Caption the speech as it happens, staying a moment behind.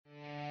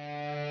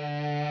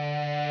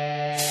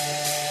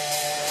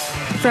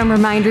From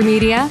Reminder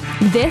Media,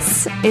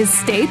 this is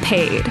Stay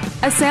Paid,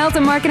 a sales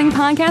and marketing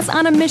podcast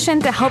on a mission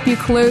to help you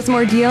close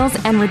more deals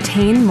and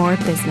retain more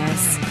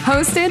business.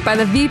 Hosted by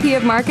the VP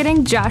of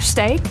Marketing, Josh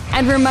Stake,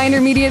 and Reminder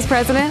Media's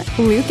president,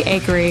 Luke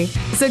Akery.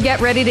 So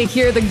get ready to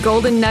hear the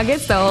golden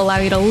nuggets that will allow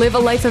you to live a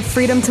life of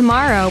freedom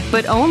tomorrow,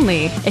 but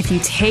only if you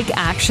take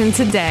action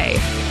today.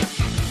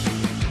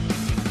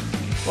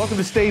 Welcome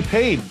to Stay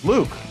Paid,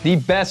 Luke. The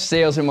best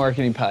sales and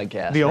marketing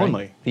podcast. The right?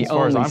 only. The as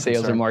far as only I'm sales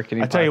concerned. and marketing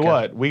podcast. I tell you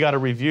what, we got a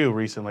review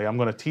recently. I'm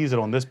going to tease it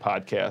on this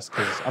podcast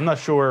because I'm not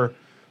sure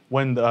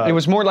when the... It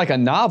was more like a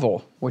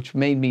novel, which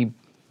made me...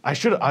 I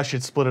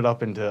should split it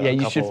up into a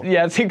couple.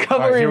 It's a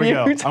couple All right, reviews.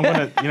 Here we go. I'm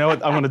going to, you know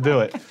what, I'm going to do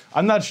it.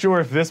 I'm not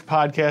sure if this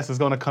podcast is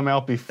going to come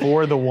out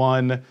before the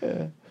one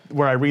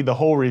where I read the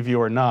whole review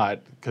or not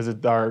because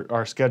our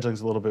scheduling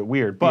is a little bit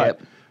weird. But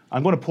Yep.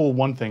 I'm going to pull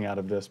one thing out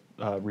of this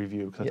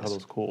review because I thought it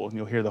was cool. And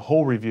you'll hear the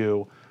whole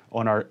review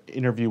on our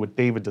interview with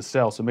David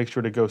DeSalle, so make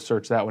sure to go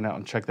search that one out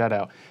and check that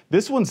out.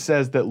 This one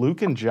says that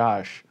Luke and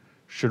Josh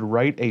should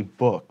write a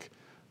book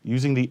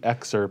using the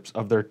excerpts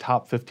of their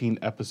top 15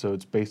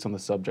 episodes based on the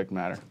subject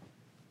matter.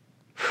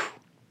 What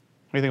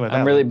do you think about that?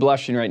 I'm really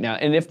blushing right now.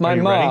 And if my Are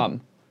you mom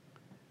ready?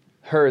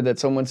 heard that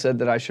someone said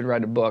that I should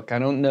write a book, I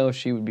don't know if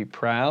she would be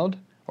proud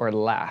or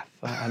laugh.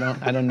 I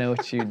don't know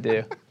what she would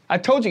do. I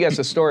told you guys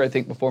a story, I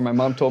think, before. My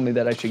mom told me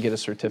that I should get a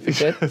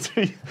certificate.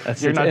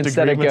 You're not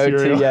instead degree of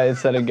material.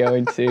 instead of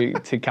going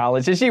to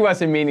college. And she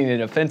wasn't meaning it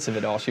offensive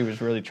at all. She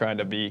was really trying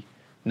to be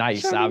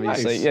nice, Trying to be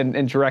obviously, nice.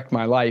 and direct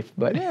my life.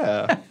 But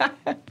Yeah.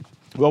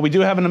 Well, we do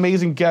have an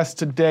amazing guest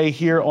today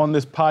here on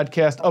this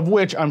podcast, of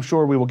which I'm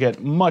sure we will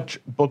get much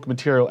book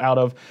material out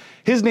of.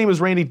 His name is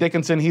Randy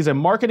Dickinson. He's a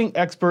marketing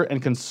expert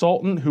and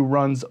consultant who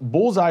runs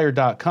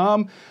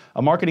Bullseye.com,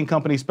 a marketing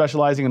company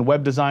specializing in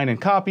web design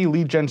and copy,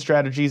 lead gen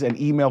strategies, and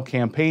email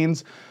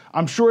campaigns.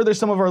 I'm sure there's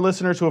some of our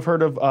listeners who have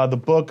heard of the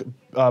book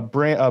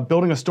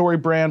Building a Story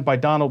Brand by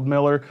Donald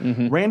Miller.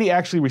 Mm-hmm. Randy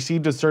actually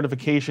received his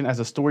certification as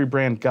a story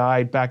brand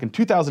guide back in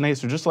 2008,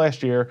 so just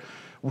last year.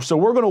 So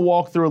we're going to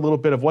walk through a little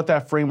bit of what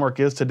that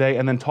framework is today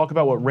and then talk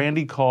about what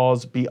Randy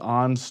calls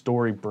Beyond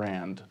Story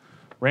Brand.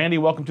 Randy,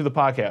 welcome to the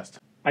podcast.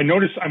 I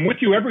notice I'm with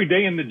you every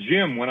day in the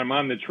gym when I'm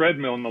on the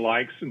treadmill and the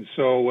likes, and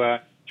so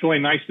it's really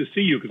nice to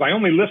see you because I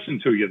only listen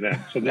to you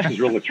then, so this is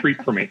really a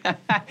treat for me.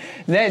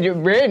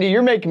 Randy,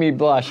 you're making me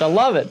blush. I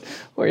love it.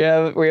 We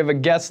have a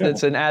guest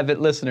that's an avid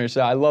listener,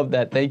 so I love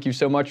that. Thank you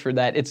so much for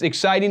that. It's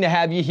exciting to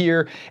have you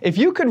here. If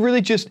you could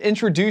really just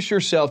introduce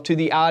yourself to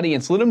the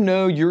audience, let them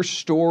know your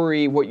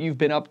story, what you've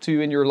been up to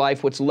in your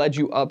life, what's led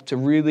you up to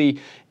really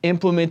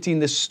implementing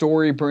this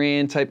story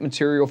brand type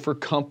material for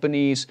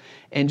companies,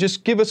 and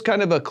just give us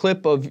kind of a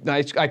clip of,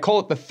 I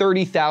call it the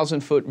 30,000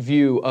 foot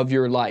view of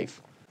your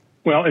life.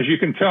 Well, as you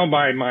can tell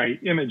by my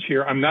image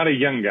here, I'm not a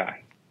young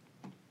guy.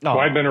 Oh, So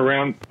I've been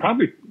around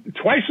probably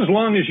twice as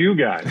long as you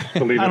guys,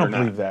 believe it I or don't not.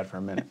 believe that for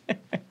a minute.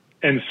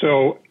 And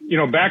so,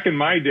 back in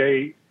my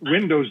day,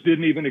 Windows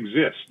didn't even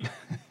exist,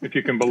 if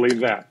you can believe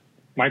that.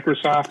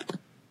 Microsoft,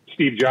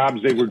 Steve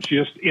Jobs, they were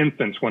just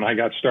infants when I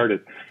got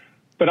started.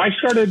 But I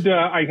started,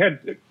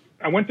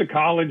 I went to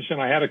college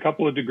and I had a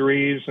couple of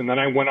degrees, and then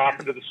I went off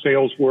into the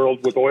sales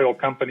world with oil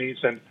companies,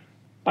 and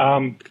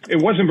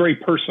it wasn't very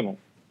personal.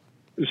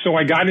 So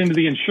I got into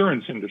the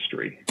insurance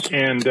industry,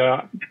 and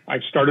I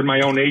started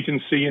my own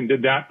agency and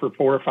did that for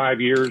 4 or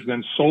 5 years,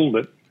 then sold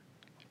it.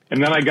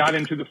 And then I got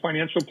into the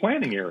financial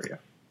planning area.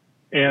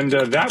 And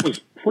that was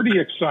pretty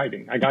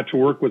exciting. I got to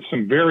work with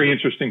some very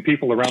interesting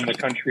people around the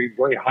country,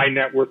 very high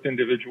net worth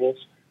individuals.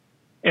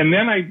 And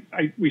then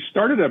we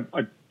started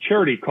a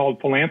charity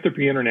called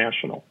Philanthropy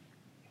International.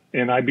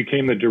 And I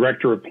became the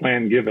director of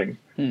planned giving.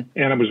 And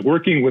I was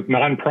working with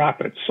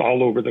nonprofits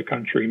all over the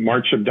country,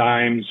 March of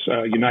Dimes,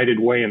 United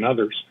Way, and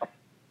others.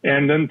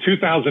 And then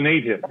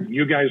 2008 hit.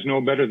 You guys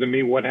know better than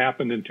me what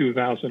happened in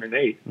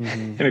 2008. Mm-hmm.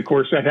 And of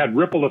course, that had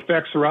ripple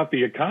effects throughout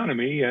the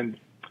economy. And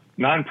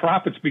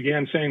nonprofits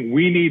began saying,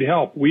 we need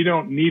help. We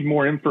don't need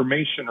more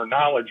information or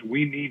knowledge.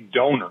 We need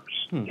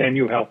donors. Can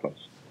you help us?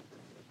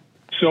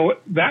 So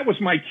that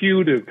was my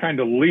cue to kind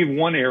of leave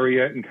one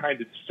area and kind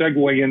of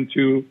segue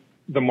into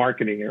the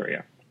marketing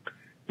area.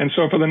 And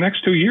so for the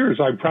next 2 years,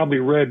 I probably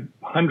read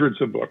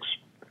hundreds of books.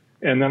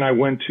 And then I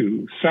went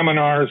to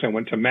seminars, I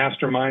went to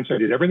masterminds, I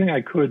did everything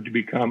I could to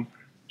become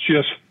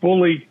just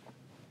fully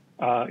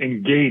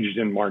engaged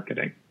in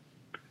marketing.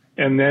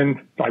 And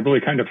then I really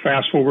kind of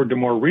fast forward to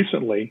more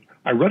recently,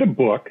 I read a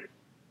book,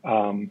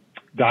 Don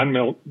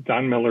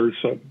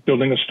Miller's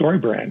Building a Story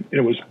Brand.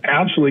 It was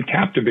absolutely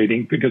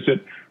captivating because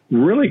it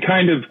really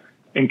kind of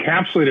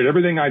encapsulated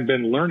everything I'd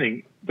been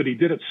learning, but he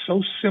did it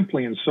so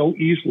simply and so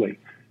easily.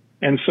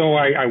 And so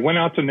I went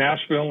out to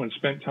Nashville and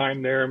spent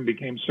time there and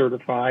became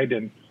certified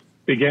and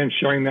began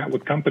sharing that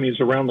with companies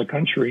around the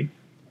country.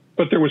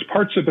 But there was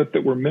parts of it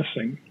that were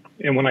missing.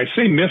 And when I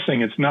say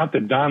missing, it's not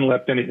that Don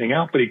left anything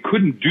out, but he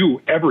couldn't do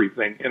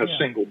everything in a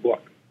single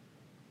book.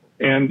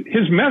 And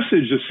his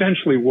message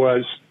essentially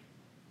was,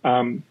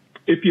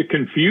 if you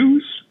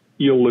confuse,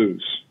 you'll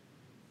lose.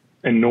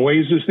 And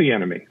noise is the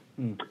enemy.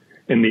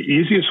 And the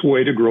easiest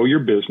way to grow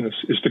your business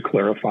is to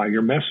clarify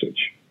your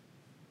message.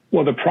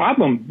 Well, the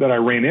problem that I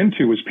ran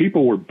into was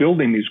people were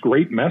building these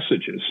great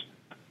messages,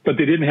 but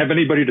they didn't have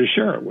anybody to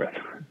share it with.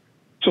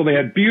 So they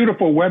had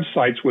beautiful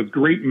websites with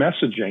great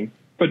messaging,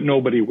 but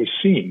nobody was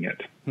seeing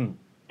it.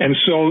 And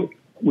so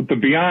the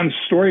Beyond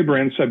Story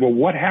brand said, well,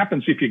 what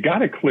happens if you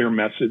got a clear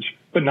message,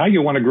 but now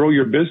you want to grow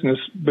your business,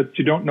 but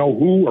you don't know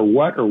who or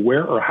what or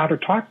where or how to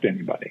talk to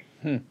anybody?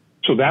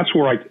 So that's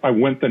where I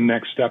went the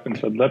next step and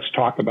said, let's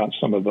talk about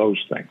some of those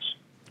things.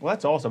 Well,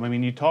 that's awesome. I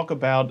mean, you talk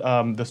about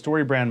the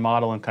story brand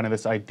model and kind of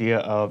this idea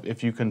of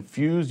if you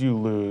confuse, you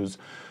lose.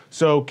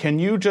 So can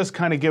you just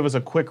kind of give us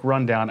a quick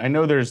rundown? I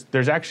know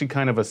there's actually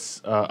kind of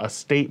a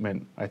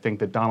statement, I think,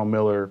 that Donald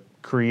Miller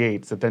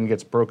creates that then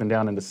gets broken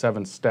down into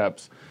 7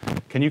 steps.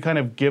 Can you kind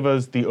of give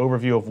us the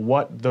overview of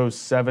what those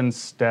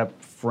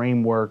 7-step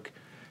framework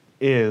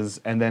is,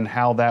 and then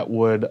how that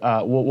would,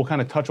 we'll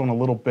kind of touch on a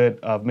little bit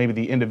of maybe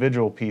the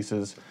individual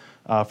pieces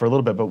for a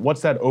little bit, but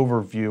what's that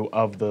overview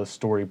of the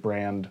story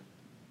brand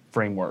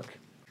framework?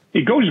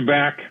 It goes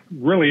back,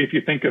 really, if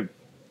you think of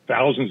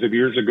thousands of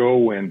years ago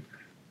when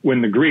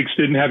the Greeks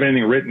didn't have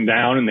anything written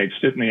down and they'd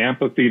sit in the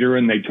amphitheater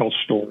and they'd tell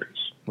stories.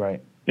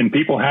 Right. And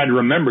people had to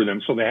remember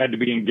them, so they had to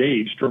be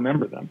engaged to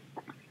remember them.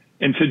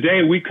 And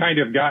today we kind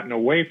of gotten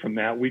away from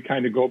that. We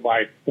kind of go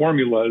by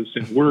formulas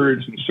and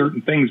words and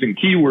certain things and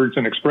keywords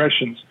and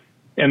expressions.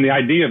 And the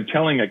idea of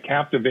telling a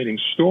captivating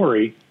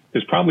story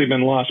has probably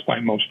been lost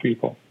by most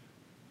people.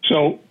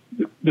 So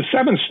the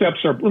 7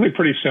 steps are really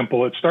pretty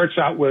simple. It starts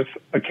out with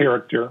a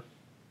character.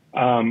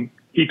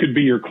 He could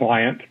be your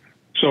client.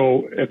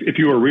 So if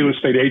you're a real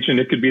estate agent,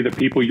 it could be the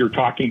people you're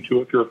talking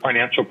to. If you're a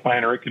financial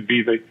planner, it could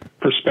be the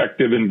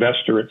prospective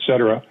investor, et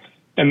cetera.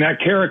 And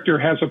that character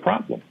has a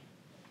problem.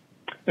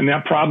 And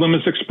that problem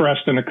is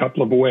expressed in a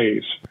couple of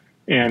ways.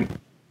 And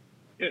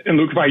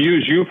Luke, if I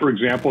use you, for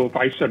example, if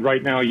I said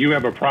right now, you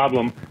have a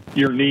problem,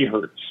 your knee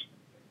hurts.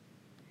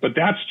 But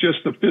that's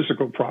just the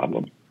physical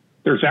problem.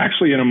 There's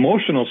actually an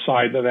emotional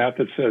side to that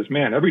says,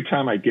 man, every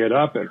time I get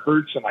up, it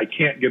hurts and I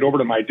can't get over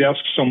to my desk,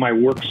 so my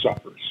work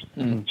suffers.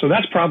 So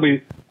that's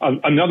probably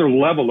another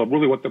level of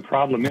really what the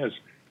problem is.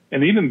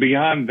 And even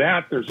beyond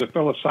that, there's a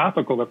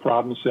philosophical, the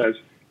problem says,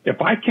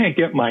 if I can't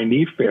get my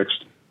knee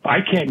fixed, I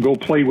can't go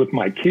play with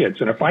my kids.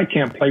 And if I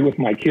can't play with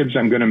my kids,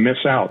 I'm going to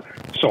miss out.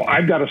 So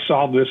I've got to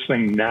solve this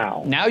thing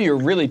now. Now you're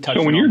really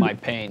touching on my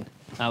pain.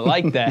 I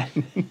like that.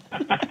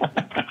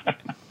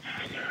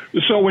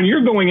 So when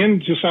you're going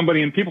into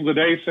somebody and people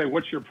today say,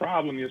 what's your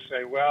problem? You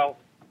say, well,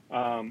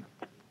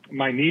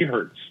 my knee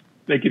hurts.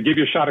 They could give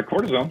you a shot of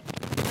cortisone.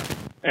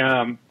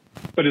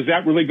 But is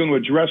that really going to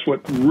address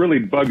what really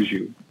bugs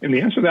you? And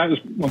the answer to that is,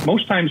 well,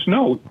 most times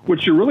no.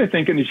 What you're really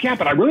thinking is, yeah,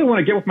 but I really want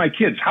to get with my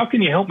kids. How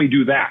can you help me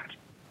do that?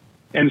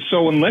 And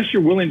so unless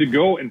you're willing to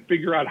go and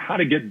figure out how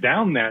to get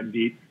down that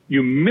deep,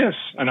 you miss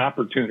an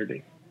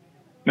opportunity.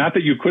 Not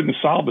that you couldn't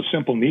solve a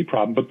simple knee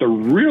problem, but the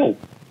real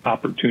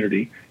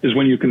opportunity is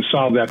when you can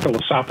solve that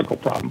philosophical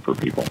problem for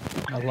people.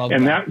 I love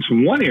and that. that's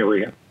one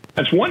area.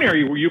 That's one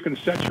area where you can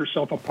set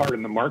yourself apart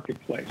in the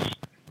marketplace.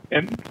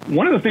 And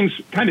one of the things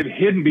kind of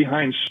hidden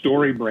behind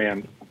story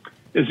brand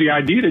is the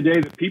idea today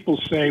that people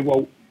say,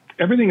 well,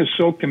 everything is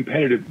so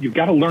competitive, you've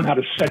got to learn how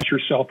to set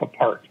yourself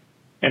apart.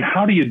 And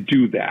how do you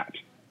do that?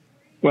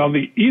 Well,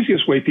 the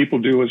easiest way people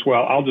do is,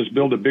 well, I'll just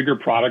build a bigger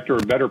product or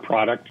a better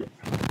product.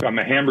 If I'm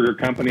a hamburger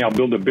company, I'll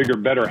build a bigger,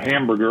 better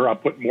hamburger. I'll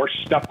put more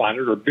stuff on it,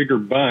 or a bigger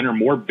bun, or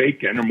more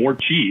bacon, or more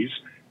cheese.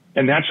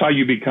 And that's how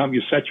you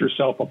set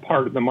yourself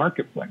apart in the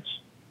marketplace.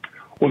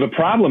 Well, the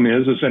problem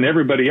is then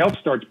everybody else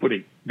starts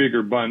putting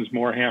bigger buns,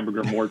 more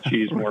hamburger, more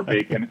cheese, more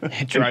bacon.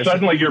 And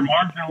suddenly you're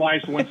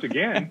marginalized once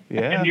again.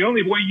 Yeah. And the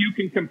only way you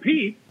can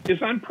compete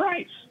is on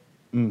price.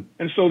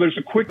 And so there's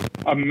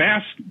a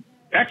mass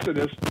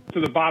exodus to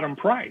the bottom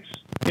price.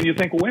 And you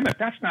think, well, wait a minute,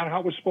 that's not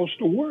how it was supposed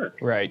to work.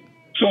 Right.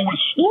 So with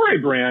story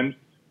brand,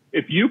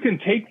 if you can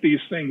take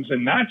these things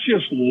and not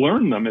just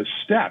learn them as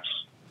steps,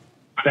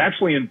 but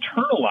actually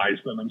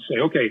internalize them and say,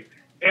 okay,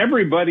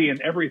 everybody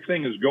and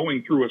everything is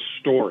going through a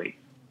story.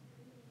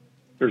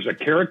 There's a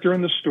character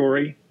in the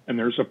story, and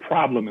there's a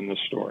problem in the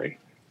story.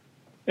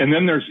 And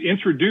then there's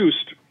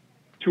introduced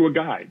to a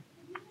guide.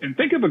 And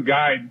think of a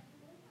guide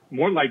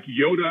more like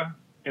Yoda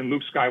and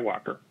Luke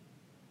Skywalker.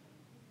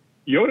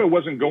 Yoda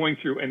wasn't going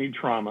through any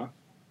trauma.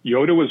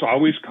 Yoda was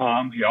always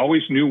calm. He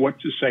always knew what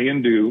to say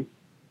and do.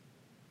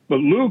 But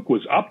Luke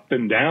was up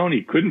and down.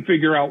 He couldn't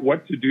figure out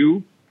what to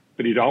do,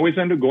 but he'd always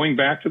end up going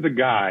back to the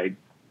guide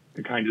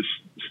to kind of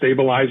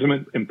stabilize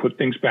him and put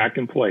things back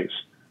in place.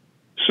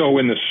 So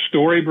in the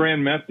story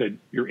brand method,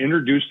 you're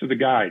introduced to the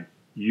guide.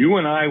 You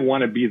and I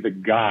want to be the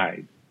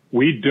guide.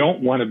 We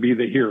don't want to be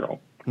the hero.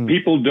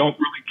 People don't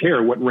really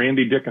care what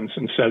Randy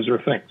Dickinson says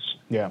or thinks.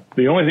 Yeah.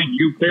 The only thing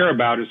you care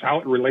about is how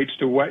it relates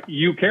to what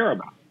you care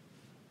about.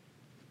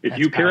 If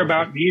you care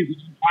about knees, if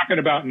I'm talking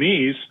about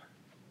knees,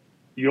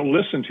 you'll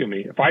listen to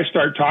me. If I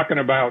start talking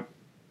about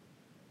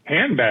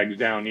handbags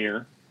down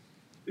here,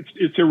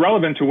 it's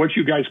irrelevant to what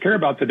you guys care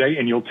about today,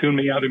 and you'll tune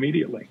me out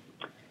immediately.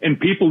 And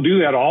people do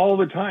that all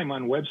the time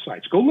on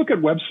websites. Go look at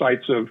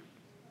websites of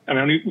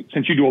and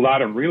since you do a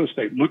lot on real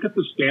estate, look at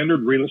the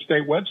standard real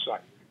estate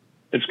website.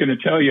 It's going to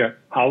tell you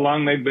how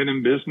long they've been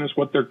in business,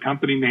 what their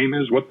company name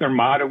is, what their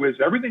motto is,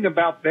 everything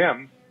about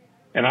them.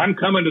 And I'm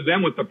coming to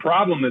them with the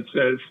problem that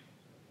says,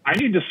 I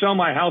need to sell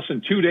my house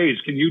in 2 days.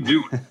 Can you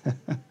do it?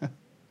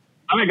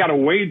 I got to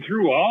wade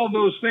through all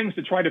those things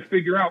to try to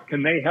figure out,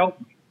 can they help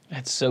me?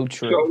 That's so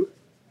true. So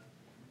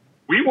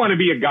we want to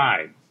be a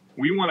guide.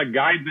 We want to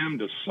guide them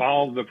to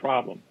solve the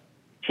problem.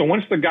 So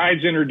once the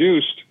guide's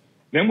introduced,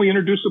 then we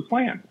introduce a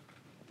plan.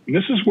 And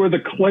this is where the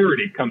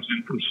clarity comes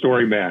in from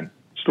StoryBrand.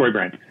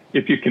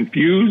 If you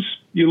confuse,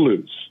 you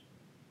lose.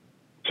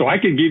 So I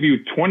could give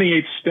you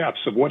 28 steps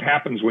of what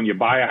happens when you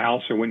buy a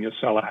house or when you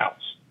sell a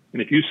house.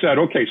 And if you said,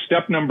 okay,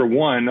 step number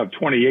 1 of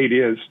 28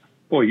 is,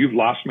 boy, you've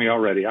lost me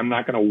already. I'm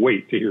not going to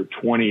wait to hear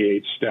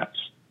 28 steps.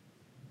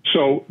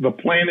 So the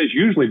plan is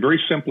usually very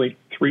simply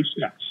 3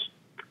 steps.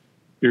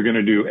 You're going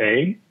to do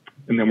A,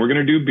 and then we're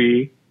going to do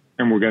B,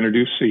 and we're going to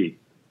do C.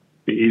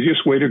 The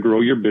easiest way to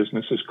grow your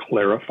business is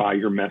clarify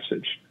your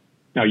message.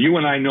 Now, you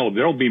and I know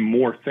there'll be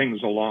more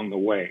things along the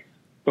way.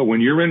 But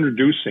when you're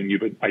introducing,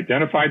 you've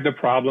identified the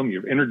problem,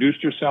 you've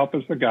introduced yourself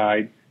as the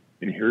guide,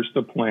 and here's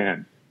the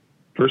plan.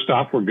 First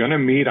off, we're going to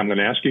meet. I'm going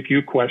to ask you a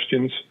few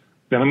questions.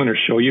 Then I'm going to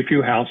show you a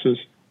few houses,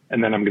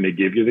 and then I'm going to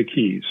give you the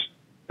keys.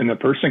 And the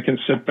person can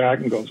sit back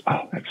and goes,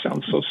 oh, that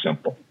sounds so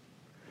simple.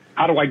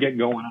 How do I get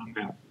going on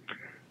that?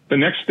 The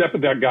next step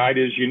of that guide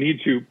is you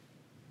need to,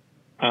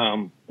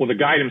 the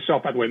guide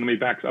himself, by the way, let me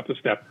back up a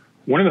step.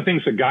 One of the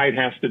things the guide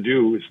has to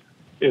do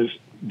is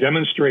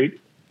demonstrate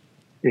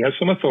he has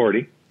some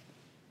authority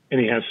and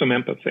he has some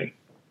empathy.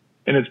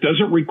 And it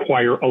doesn't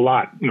require a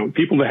lot. You know,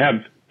 people that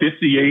have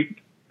 58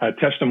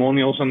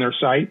 testimonials on their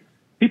site,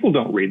 people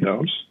don't read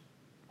those.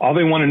 All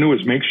they want to do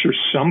is make sure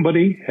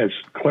somebody has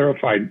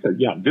clarified that,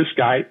 yeah, this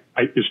guy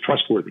is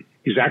trustworthy.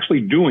 He's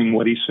actually doing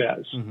what he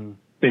says. Mm-hmm.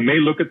 They may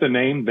look at the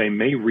name, they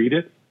may read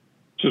it.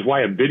 This is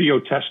why a video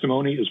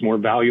testimony is more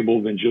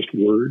valuable than just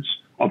words.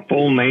 A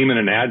full name and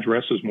an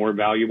address is more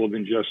valuable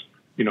than just,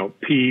 you know,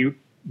 P.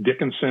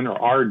 Dickinson or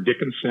R.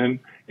 Dickinson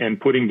and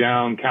putting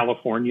down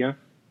California,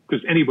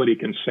 because anybody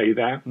can say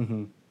that. Mm-hmm.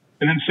 And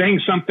then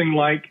saying something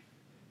like,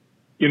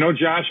 you know,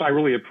 Josh, I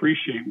really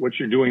appreciate what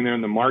you're doing there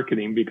in the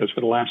marketing, because for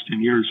the last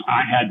 10 years,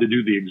 I had to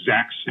do the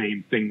exact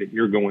same thing that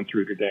you're going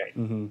through today.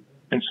 Mm-hmm.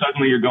 And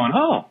suddenly you're going,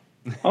 oh,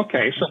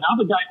 okay. So now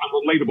the guy, I'm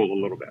relatable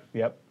a little bit.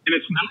 Yep. And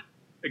it's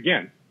not,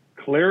 again,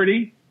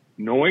 clarity,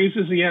 noise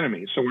is the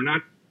enemy. So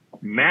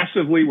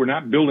we're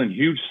not building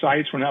huge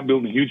sites. We're not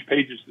building huge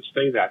pages to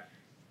say that.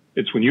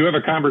 It's when you have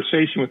a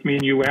conversation with me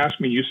and you ask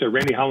me, you say,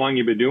 Randy, how long have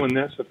you been doing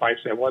this? If I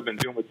say, well, I've been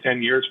doing it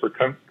 10 years for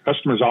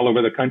customers all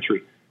over the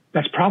country,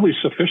 that's probably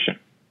sufficient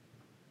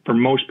for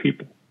most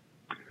people.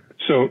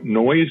 So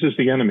noise is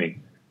the enemy.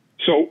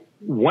 So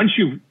once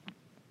you've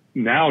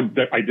now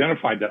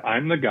identified that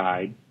I'm the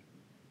guide,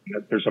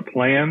 that there's a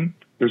plan,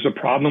 there's a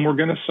problem we're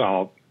going to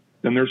solve,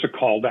 then there's a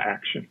call to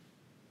action.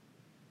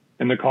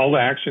 And the call to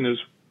action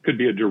could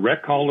be a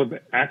direct call of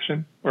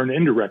action or an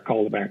indirect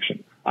call of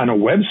action. On a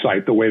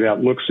website, the way that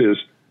looks is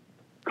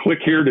click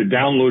here to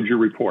download your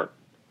report,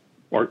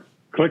 or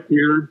click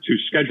here to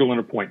schedule an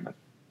appointment.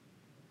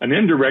 An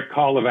indirect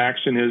call of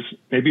action is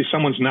maybe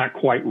someone's not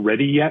quite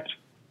ready yet,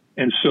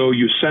 and so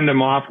you send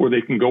them off where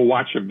they can go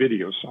watch a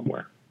video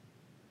somewhere.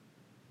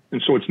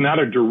 And so it's not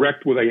a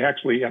direct where they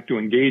actually have to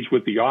engage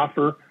with the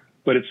offer,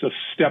 but it's a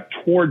step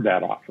toward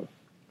that offer.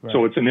 Right.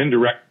 So it's an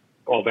indirect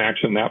call to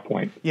action at that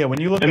point. Yeah,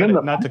 when you look at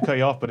it, not to cut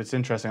you off, but it's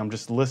interesting. I'm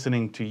just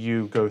listening to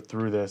you go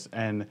through this,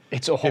 and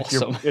it's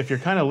awesome. If you're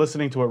kind of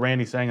listening to what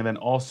Randy's saying, and then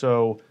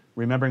also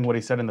remembering what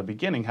he said in the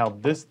beginning, how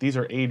these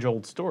are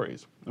age-old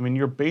stories. I mean,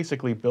 you're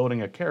basically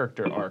building a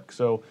character arc.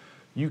 So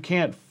you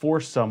can't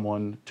force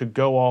someone to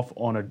go off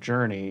on a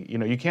journey. You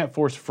know, you can't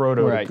force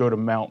Frodo to go to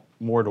Mount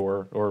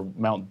Mordor or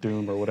Mount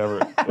Doom or whatever.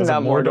 Was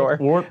Not Mordor.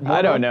 Mordor.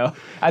 I don't know.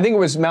 I think it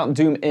was Mount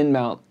Doom in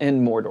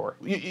Mordor.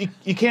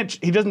 You can't.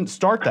 He doesn't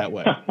start that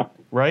way,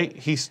 right?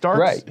 He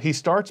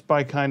starts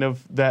by kind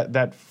of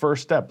that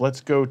first step.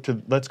 Let's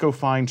go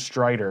find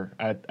Strider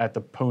at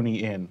the Pony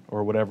Inn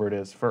or whatever it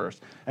is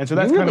first. And so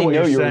that's kind of what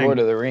you're saying. You know your Lord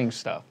of the Rings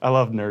stuff. I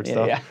love nerd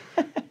stuff.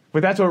 Yeah.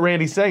 But that's what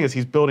Randy's saying is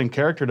he's building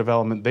character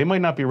development. They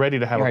might not be ready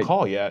to have a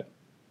call yet,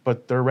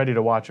 but they're ready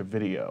to watch a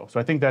video. So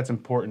I think that's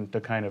important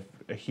to kind of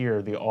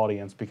hear the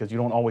audience, because you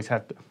don't always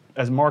have to,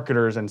 as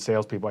marketers and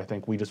salespeople, I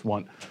think we just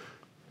want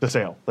the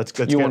sale. Let's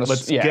get to the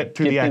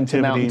activity.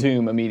 To Mount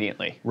Doom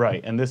immediately.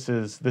 Right, and this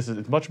is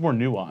much more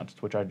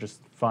nuanced, which I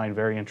just find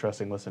very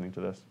interesting listening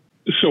to this.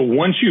 So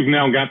once you've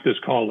now got this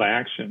call to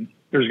action,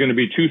 there's going to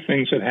be two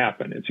things that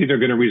happen. It's either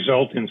going to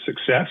result in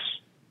success,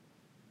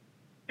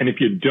 and if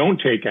you don't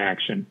take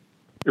action,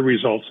 it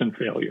results in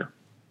failure.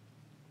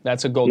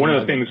 That's a golden one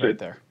of the things right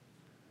there.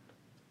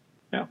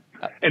 Yeah.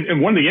 And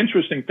one of the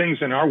interesting things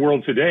in our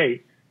world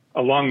today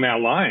along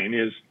that line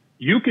is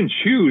you can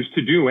choose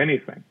to do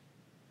anything,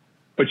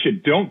 but you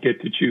don't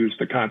get to choose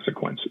the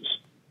consequences.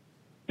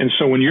 And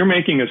so when you're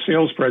making a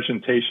sales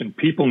presentation,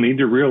 people need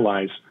to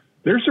realize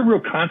there's a real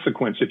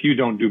consequence if you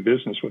don't do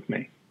business with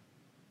me.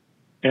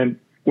 And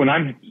when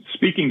I'm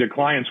speaking to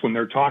clients, when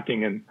they're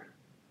talking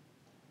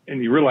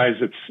and you realize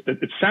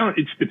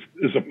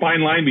there's a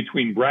fine line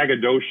between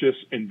braggadocious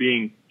and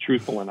being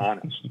truthful and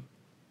honest.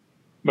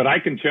 But I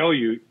can tell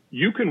you,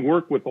 you can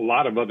work with a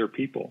lot of other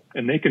people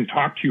and they can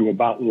talk to you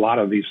about a lot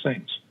of these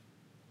things.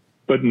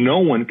 But no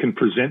one can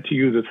present to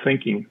you the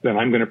thinking that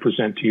I'm going to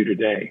present to you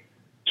today.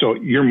 So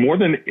you're more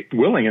than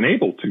willing and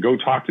able to go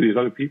talk to these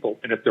other people.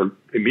 And if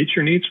they meet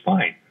your needs,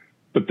 fine.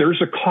 But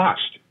there's a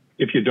cost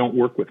if you don't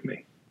work with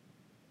me.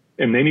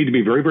 And they need to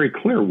be very, very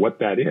clear what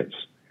that is.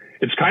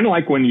 It's kind of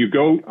like when you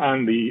go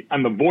on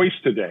the Voice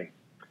today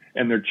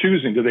and they're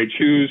choosing, do they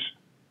choose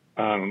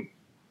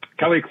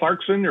Kelly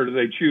Clarkson or do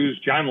they choose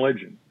John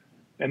Legend?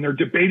 And they're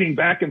debating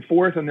back and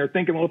forth and they're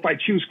thinking, well, if I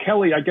choose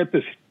Kelly, I get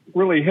this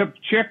really hip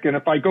chick. And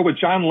if I go with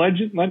John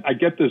Legend, I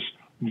get this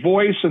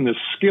voice and this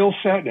skill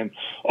set. And,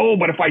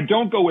 but if I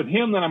don't go with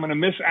him, then I'm going to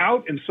miss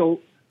out. And so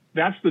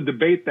that's the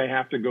debate they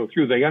have to go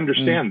through. They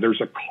understand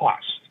there's a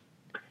cost.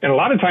 And a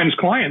lot of times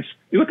clients,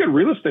 you look at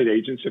real estate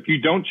agents, if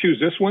you don't choose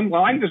this one,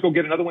 well, I can just go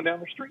get another one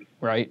down the street.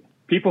 Right.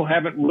 People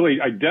haven't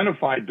really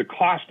identified the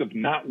cost of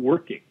not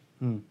working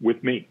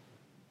with me.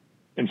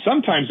 And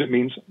sometimes it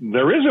means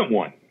there isn't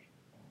one.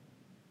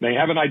 They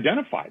haven't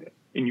identified it.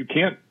 And you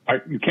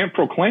can't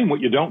proclaim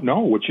what you don't know,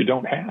 what you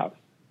don't have.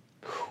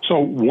 So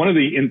one of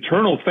the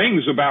internal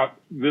things about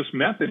this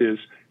method is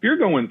if you're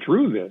going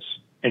through this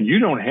and you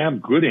don't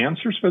have good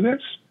answers for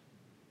this,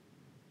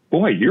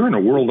 boy, you're in a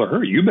world of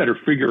hurt. You better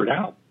figure it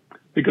out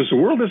because the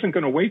world isn't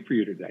going to wait for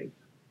you today.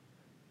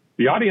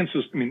 The audience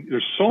is,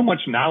 there's so much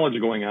knowledge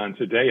going on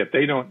today. If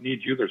they don't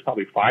need you, there's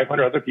probably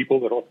 500 other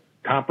people that'll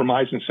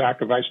compromise and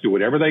sacrifice, do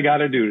whatever they got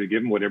to do to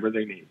give them whatever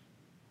they need.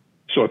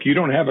 So if you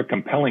don't have a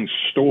compelling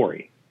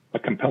story, a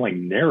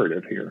compelling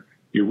narrative here,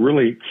 you've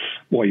really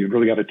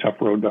got a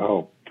tough road to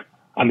hoe.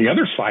 On the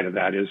other side of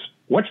that is,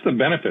 what's the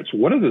benefits?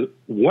 What are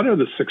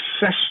the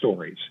success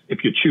stories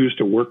if you choose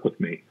to work with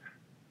me?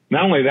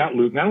 Not only that,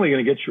 Luke, not only are you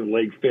going to get your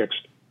leg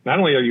fixed, not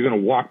only are you going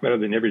to walk better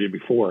than every day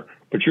before,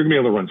 but you're going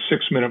to be able to run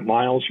 6-minute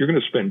miles. You're going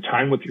to spend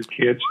time with your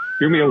kids.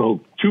 You're going to be able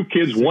to have 2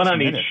 kids, one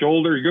on each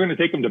shoulder. You're going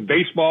to take them to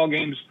baseball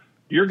games.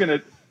 You're going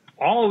to,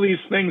 all of these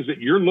things that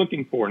you're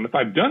looking for. And if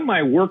I've done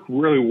my work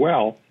really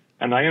well,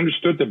 and I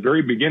understood at the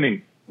very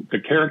beginning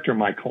the character of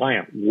my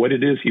client, what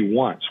it is he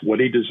wants, what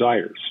he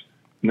desires,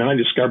 and then I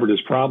discovered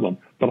his problem.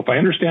 But if I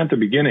understand at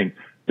the beginning,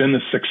 then the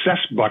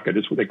success bucket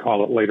is what they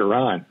call it later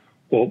on,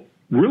 will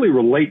really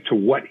relate to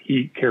what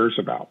he cares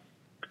about.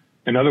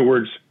 In other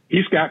words,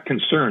 he's got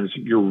concerns.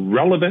 You're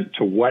relevant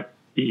to what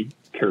he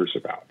cares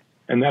about.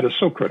 And that is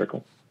so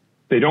critical.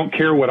 They don't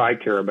care what I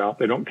care about.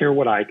 They don't care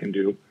what I can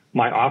do.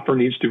 My offer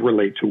needs to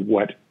relate to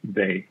what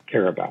they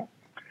care about.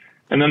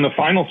 And then the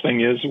final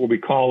thing is what we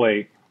call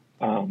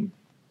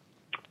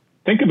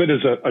think of it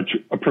as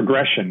a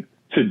progression.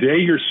 Today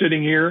you're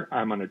sitting here,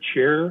 I'm on a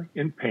chair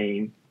in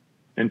pain,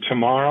 and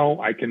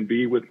tomorrow I can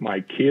be with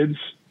my kids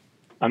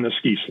on the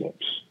ski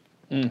slopes.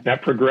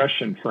 That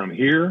progression from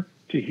here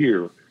to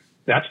here,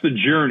 that's the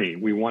journey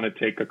we want to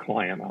take a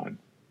client on.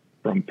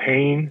 From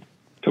pain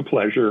to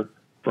pleasure,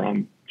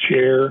 from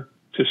chair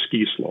to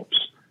ski slopes.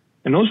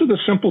 And those are the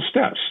simple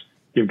steps.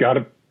 You've got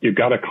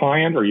a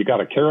client or you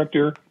got a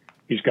character,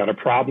 he's got a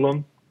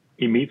problem,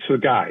 he meets a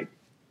guide.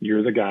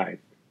 You're the guide.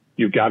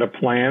 You've got a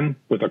plan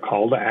with a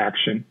call to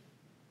action,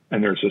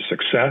 and there's a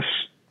success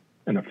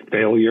and a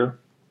failure,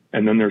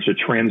 and then there's a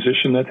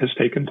transition that has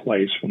taken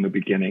place from the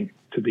beginning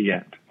to the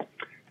end.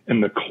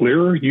 And the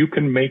clearer you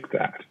can make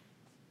that,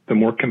 the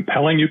more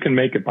compelling you can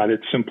make it by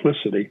its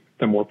simplicity,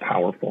 the more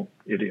powerful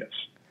it is.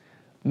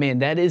 Man,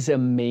 that is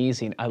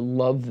amazing. I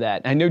love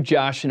that. I know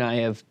Josh and I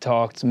have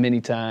talked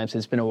many times.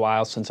 It's been a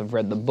while since I've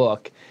read the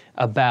book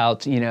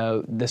about,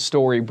 the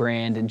story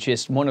brand, and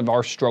just one of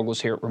our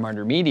struggles here at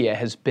Reminder Media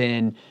has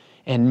been,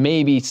 and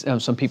maybe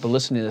some people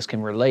listening to this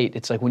can relate,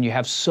 it's like when you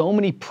have so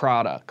many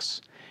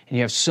products and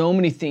you have so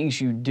many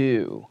things you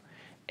do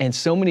and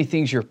so many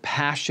things you're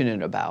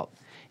passionate about,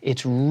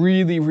 it's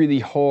really, really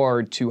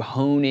hard to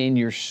hone in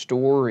your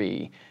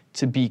story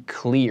to be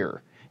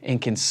clear and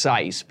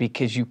concise,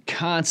 because you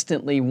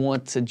constantly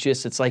want to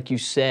it's like you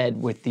said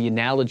with the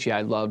analogy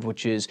I loved,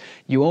 which is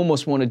you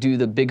almost want to do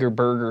the bigger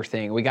burger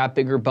thing. We got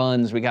bigger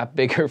buns, we got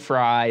bigger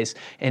fries,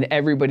 and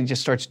everybody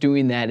just starts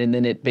doing that, and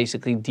then it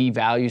basically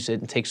devalues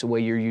it and takes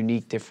away your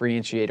unique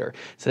differentiator.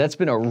 So that's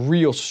been a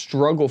real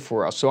struggle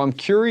for us. So I'm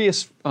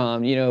curious,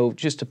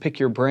 just to pick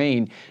your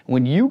brain,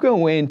 when you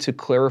go in to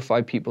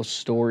clarify people's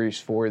stories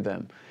for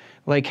them,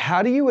 like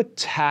how do you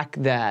attack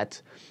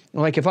that?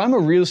 Like if I'm a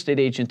real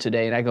estate agent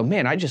today and I go,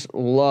 man, I just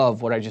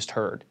love what I just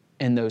heard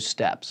in those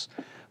steps.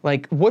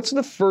 Like what's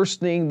the first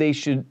thing they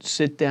should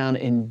sit down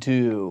and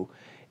do?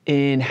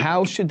 And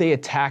how should they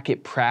attack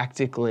it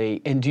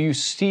practically? And do you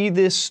see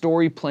this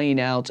story playing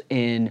out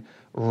in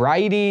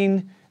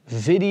writing,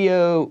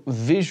 video,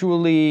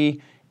 visually?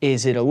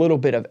 Is it a little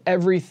bit of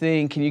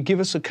everything? Can you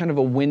give us a kind of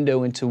a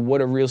window into what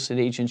a real estate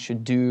agent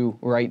should do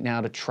right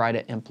now to try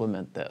to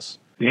implement this?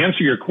 To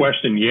answer your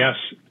question, yes,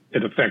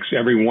 it affects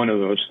every one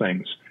of those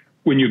things.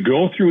 When you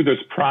go through this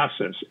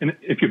process, and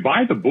if you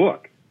buy the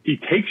book, he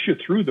takes you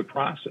through the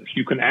process.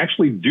 You can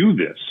actually do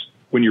this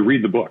when you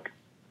read the book.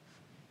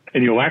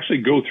 And you'll actually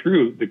go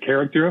through the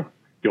character,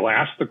 you'll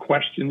ask the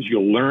questions,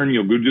 you'll learn,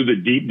 you'll go do the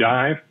deep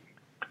dive.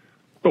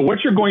 But what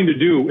you're going to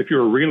do if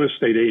you're a real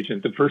estate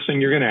agent, the first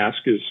thing you're going to ask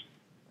is,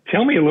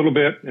 tell me a little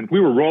bit, and if we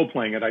were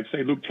role-playing it, I'd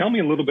say, Luke, tell me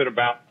a little bit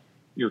about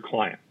your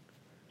client.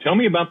 Tell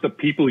me about the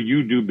people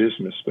you do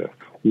business with.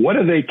 What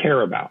do they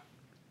care about?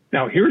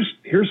 Now, here's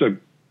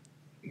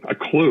a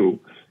clue.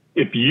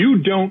 If you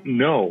don't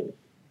know,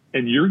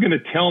 and you're going to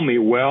tell me,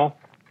 well,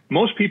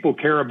 most people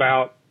care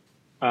about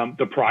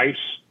the price,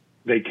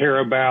 they care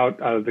about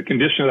the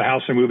condition of the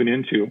house they're moving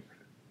into,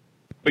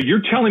 but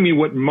you're telling me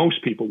what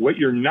most people, what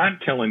you're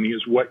not telling me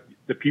is what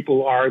the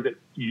people are that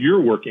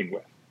you're working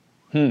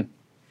with.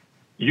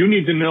 You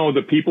need to know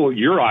the people,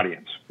 your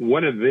audience.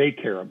 What do they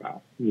care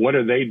about? What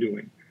are they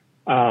doing?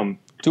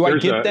 Do I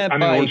get that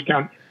I'm in Orange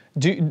County.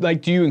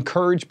 Do you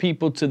encourage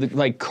people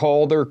to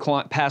call their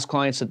past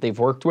clients that they've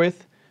worked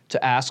with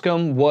to ask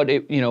them what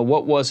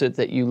was it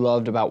that you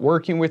loved about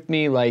working with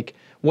me? Like,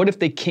 what if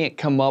they can't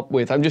come up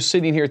with? I'm just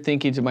sitting here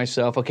thinking to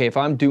myself, okay, if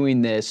I'm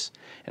doing this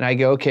and I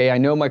go, okay, I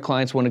know my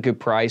clients want a good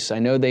price. I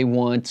know they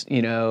want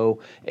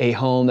a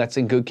home that's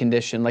in good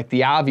condition, like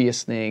the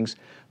obvious things.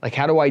 Like,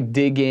 how do I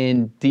dig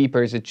in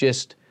deeper? Is it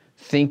just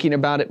thinking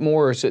about it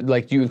more, or is it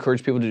like, do you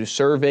encourage people to do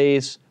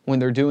surveys when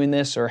they're doing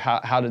this, or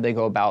how do they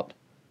go about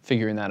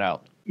figuring that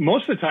out?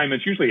 Most of the time,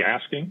 it's usually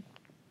asking.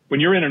 When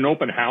you're in an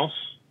open house,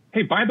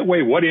 hey, by the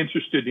way, what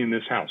interested you in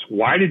this house?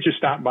 Why did you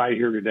stop by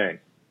here today?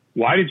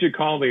 Why did you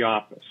call the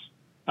office?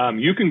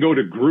 You can go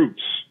to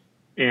groups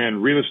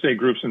and real estate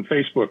groups on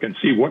Facebook and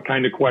see what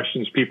kind of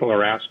questions people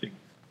are asking.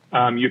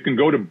 You can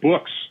go to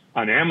books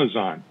on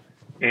Amazon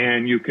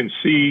and you can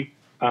see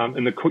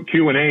in the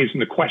Q&As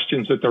and the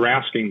questions that they're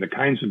asking, the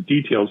kinds of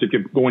details. If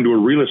you go into a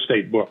real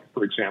estate book,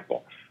 for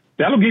example,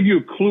 that'll give you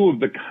a clue of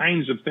the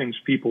kinds of things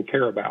people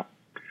care about.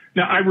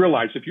 Now, I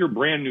realize if you're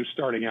brand new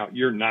starting out,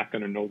 you're not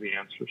going to know the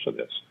answers to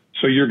this.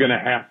 So you're going to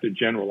have to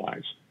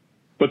generalize.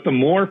 But the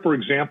more, for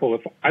example,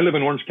 if I live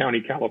in Orange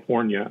County,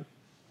 California,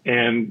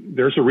 and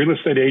there's a real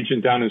estate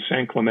agent down in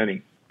San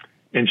Clemente,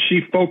 and she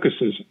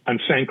focuses on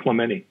San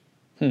Clemente.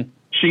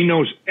 She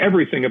knows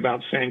everything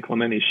about San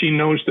Clemente. She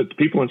knows that the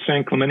people in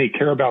San Clemente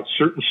care about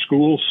certain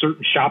schools,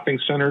 certain shopping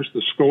centers,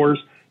 the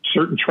scores,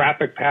 certain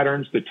traffic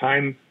patterns, the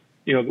time,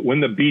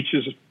 when the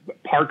beaches,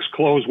 parks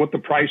close, what the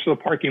price of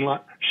the parking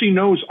lot. She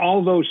knows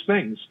all those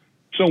things.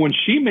 So when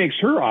she makes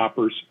her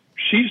offers,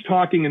 she's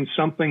talking in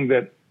something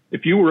that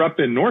if you were up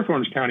in North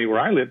Orange County where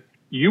I live,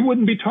 you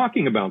wouldn't be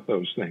talking about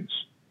those things.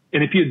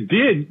 And if you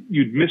did,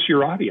 you'd miss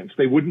your audience.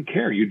 They wouldn't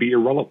care. You'd be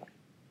irrelevant.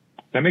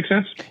 That make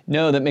sense?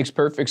 No, that makes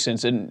perfect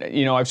sense. And,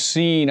 I've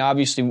seen,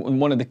 obviously,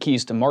 one of the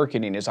keys to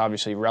marketing is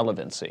obviously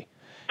relevancy.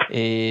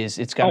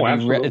 It's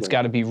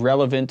got to be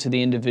relevant to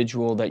the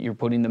individual that you're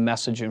putting the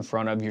message in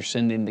front of, you're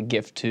sending the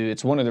gift to.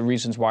 It's one of the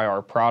reasons why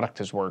our product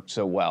has worked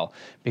so well,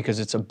 because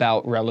it's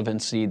about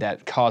relevancy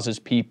that causes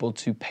people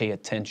to pay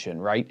attention,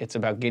 right? It's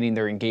about getting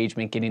their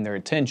engagement, getting their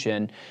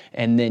attention,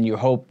 and then you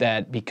hope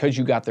that because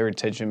you got their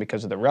attention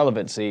because of the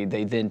relevancy,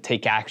 they then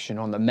take action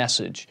on the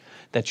message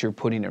that you're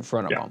putting in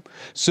front of them.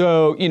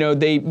 So,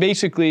 they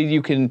basically,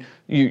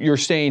 you're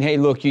saying, hey,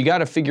 look, you got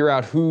to figure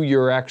out who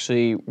you're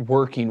actually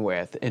working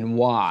with and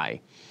why.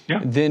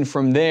 Yeah. Then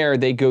from there,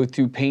 they go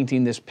through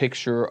painting this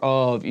picture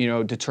of,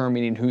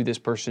 determining who this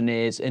person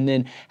is. And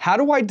then how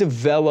do I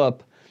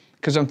develop,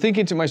 because I'm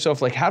thinking to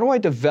myself, like, how do I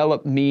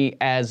develop me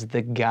as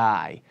the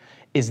guy?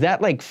 Is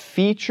that like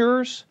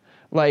features?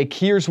 Like,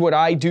 here's what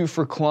I do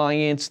for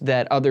clients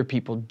that other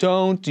people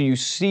don't? Do you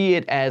see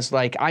it as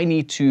like, I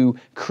need to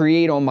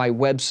create on my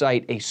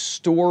website a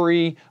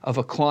story of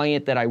a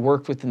client that I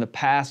worked with in the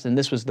past, and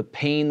this was the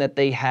pain that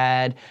they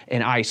had,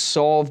 and I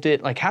solved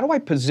it? Like, how do I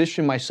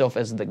position myself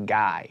as the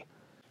guy?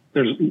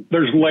 There's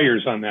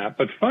layers on that,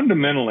 but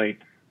fundamentally,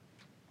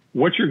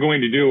 what you're going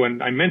to do,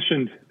 and I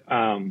mentioned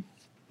a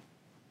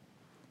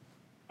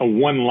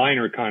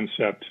one-liner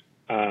concept,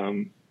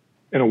 and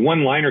a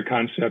one-liner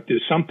concept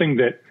is something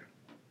that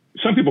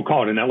some people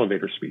call it an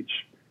elevator speech.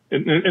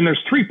 And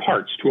there's three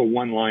parts to a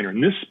one-liner,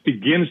 and this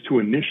begins to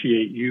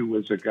initiate you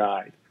as a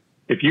guide.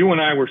 If you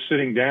and I were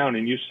sitting down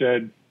and you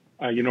said,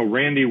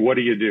 Randy, what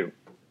do you do?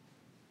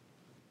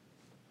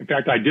 In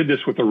fact, I did this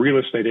with a real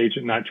estate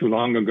agent not too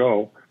long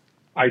ago.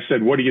 I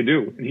said, what do you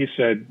do? And he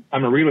said,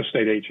 I'm a real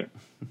estate agent.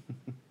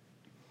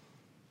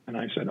 And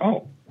I said,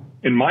 oh,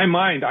 in my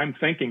mind, I'm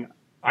thinking,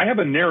 I have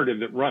a narrative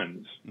that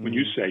runs when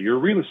you say you're a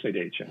real estate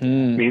agent. It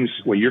means,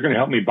 well, you're going to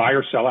help me buy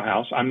or sell a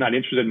house. I'm not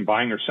interested in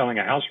buying or selling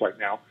a house right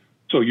now,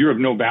 so you're of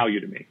no value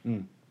to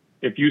me.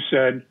 If you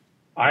said,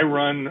 I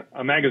run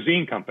a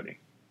magazine company,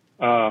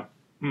 I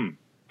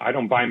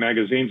don't buy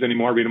magazines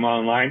anymore, read them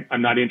online,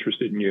 I'm not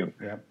interested in you.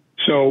 Yeah.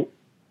 So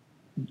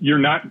you're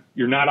not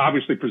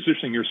obviously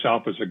positioning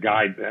yourself as a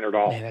guide then at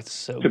all. Man, that's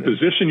so to good.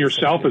 Position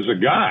yourself as a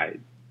guide,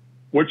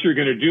 what you're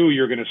going to do,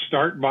 you're going to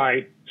start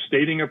by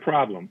stating a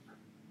problem.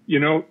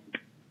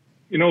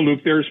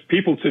 Luke, there's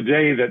people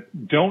today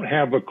that don't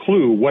have a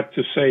clue what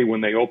to say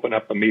when they open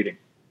up a meeting.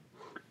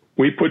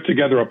 We put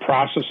together a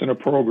process and a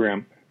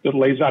program that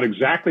lays out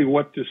exactly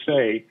what to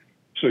say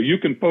so you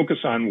can focus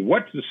on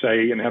what to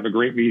say and have a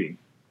great meeting.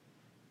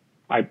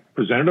 I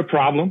presented a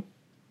problem.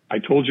 I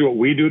told you what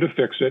we do to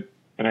fix it,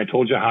 and I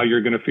told you how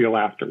you're going to feel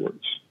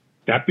afterwards.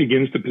 That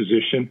begins to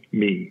position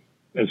me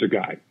as a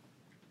guide.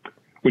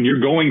 When you're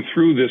going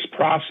through this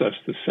process,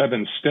 the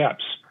 7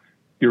 steps,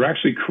 you're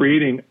actually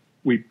creating,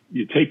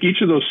 you take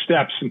each of those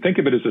steps and think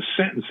of it as a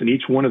sentence in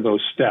each one of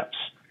those steps.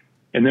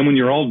 And then when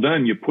you're all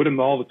done, you put them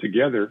all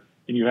together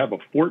and you have a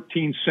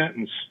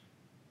 14-sentence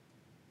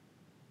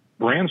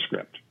brand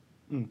script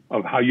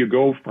of how you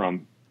go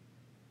from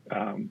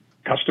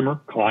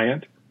customer,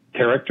 client,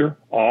 character,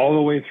 all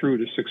the way through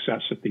to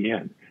success at the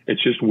end. It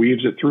just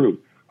weaves it through.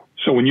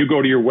 So when you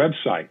go to your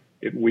website,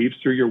 it weaves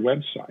through your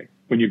website.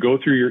 When you go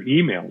through your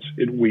emails,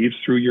 it weaves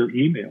through your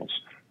emails.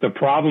 The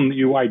problem that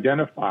you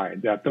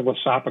identified, that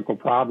philosophical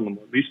problem,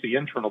 or at least the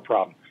internal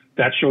problem,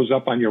 that shows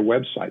up on your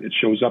website. It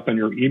shows up in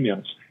your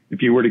emails.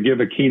 If you were to give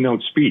a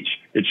keynote speech,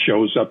 it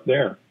shows up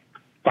there.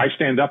 If I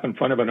stand up in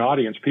front of an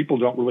audience, people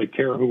don't really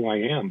care who I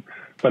am.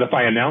 But if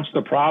I announce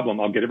the problem,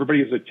 I'll get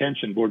everybody's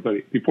attention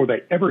before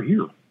they ever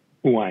hear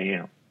who I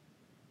am.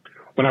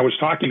 When I was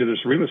talking to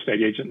this real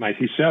estate agent, and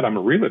he said, I'm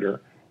a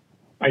realtor,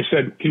 I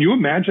said, can you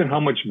imagine how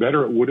much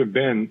better it would have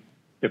been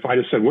if I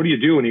just said, what do you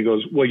do? And he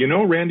goes, well, you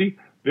know, Randy,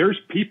 there's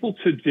people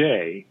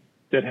today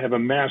that have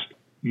amassed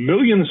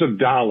millions of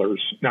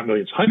dollars, not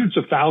millions, hundreds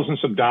of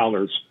thousands of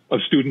dollars of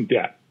student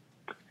debt.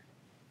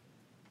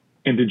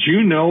 And did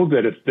you know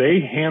that if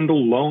they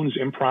handle loans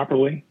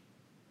improperly,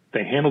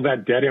 they handle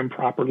that debt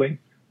improperly,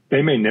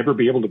 they may never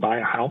be able to buy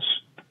a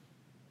house?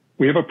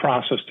 We have a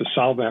process to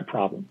solve that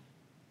problem.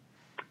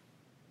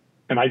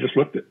 And I just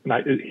looked at,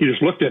 he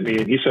just looked at me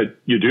and he said,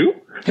 you do?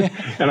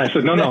 And I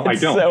said, no, I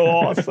don't. So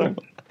awesome.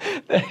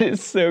 That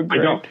is so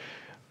great. I don't.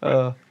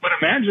 But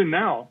imagine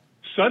now,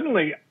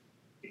 suddenly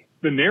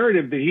the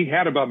narrative that he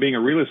had about being a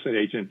real estate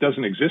agent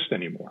doesn't exist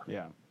anymore.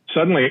 Yeah.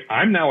 Suddenly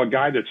I'm now a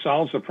guy that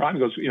solves the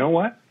problem. He goes, you know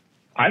what?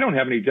 I don't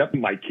have any debt.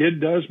 My kid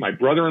does. My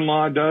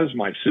brother-in-law does.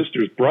 My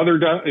sister's brother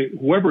does.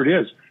 Whoever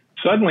it is.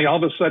 Suddenly,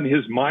 all of a sudden,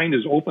 his mind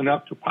is open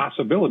up to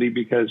possibility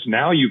because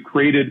now you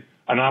created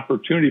an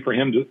opportunity for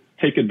him to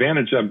take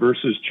advantage of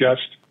versus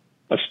just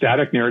a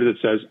static narrative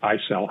that says, I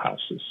sell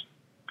houses.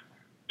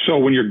 So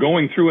when you're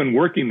going through and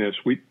working this,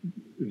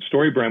 in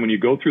StoryBrand, when you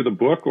go through the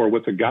book or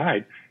with a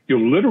guide,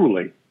 you'll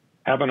literally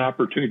have an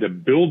opportunity to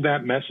build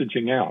that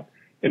messaging out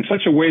in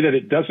such a way that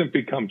it doesn't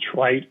become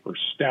trite or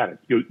static.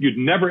 You'd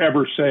never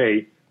ever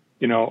say,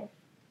 you know,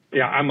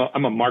 yeah, I'm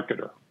a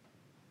marketer.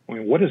 I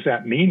mean, what does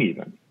that mean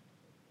even?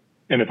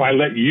 And if I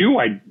let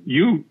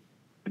you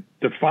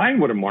define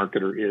what a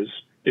marketer is,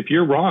 if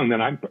you're wrong,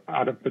 then I'm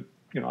out of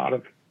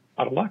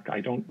luck. I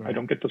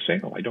don't get the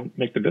sale. I don't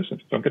make the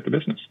business. Don't get the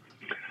business.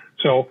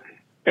 So,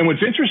 and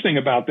what's interesting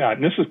about that,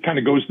 and this is kind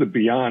of goes to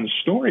beyond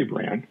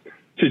StoryBrand,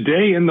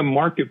 today in the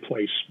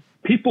marketplace,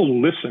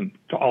 people listen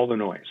to all the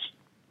noise.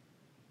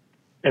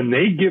 And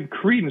they give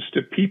credence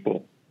to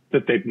people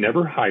that they've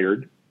never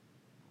hired,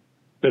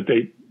 that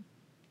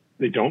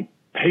they don't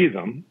pay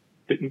them,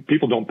 that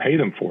people don't pay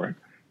them for it.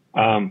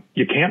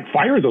 You can't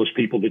fire those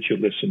people that you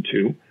listen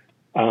to.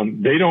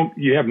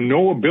 You have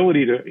no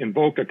ability to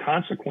invoke a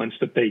consequence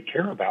that they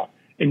care about.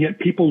 And yet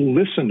people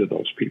listen to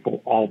those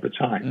people all the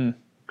time.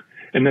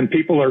 And then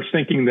people are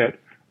thinking that,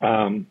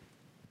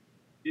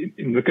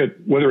 look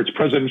at whether it's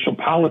presidential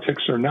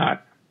politics or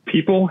not,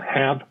 people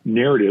have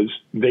narratives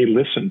they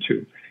listen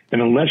to.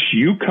 And unless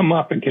you come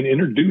up and can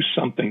introduce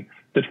something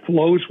that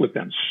flows with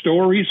them,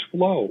 stories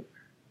flow.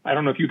 I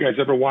don't know if you guys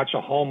ever watch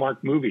a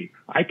Hallmark movie.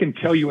 I can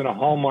tell you in a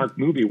Hallmark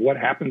movie what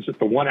happens at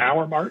the 1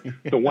 hour mark,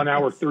 the 1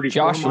 hour 34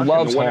 Josh mark,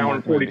 loves and the 1 hour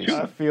Hallmark 42. movies.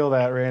 I feel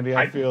that, Randy.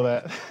 I feel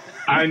that.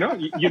 I know.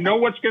 You know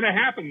what's going to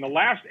happen. The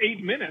last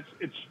 8 minutes,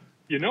 it's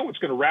going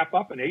to wrap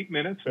up in 8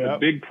 minutes, and the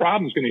big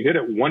problem's going to hit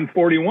at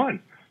 1:41.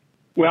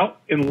 Well,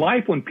 in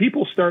life, when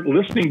people start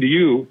listening to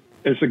you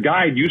as a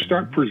guide, you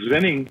start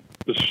presenting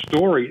the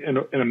story in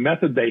a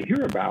method they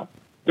hear about.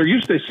 They're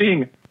used to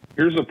seeing,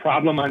 here's a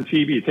problem on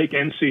TV. You take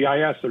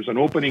NCIS, there's an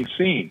opening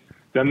scene.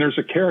 Then there's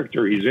a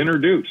character, he's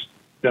introduced.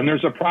 Then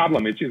there's a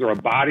problem. It's either a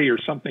body or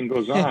something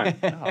goes on.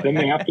 Then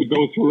they have to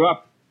go through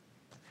up.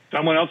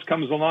 Someone else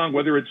comes along,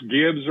 whether it's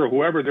Gibbs or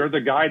whoever, they're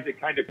the guide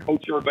that kind of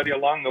coach everybody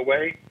along the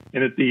way.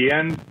 And at the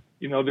end,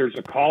 there's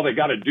a call, they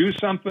got to do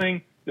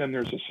something. Then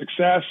there's a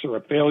success or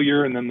a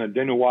failure, and then the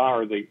denouement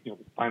or the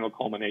final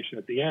culmination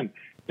at the end.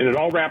 And it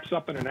all wraps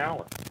up in an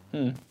hour.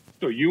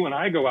 So you and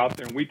I go out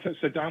there and we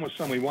sit down with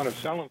someone we want to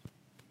sell them,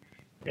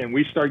 and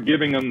we start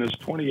giving them this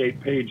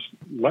 28-page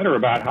letter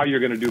about how you're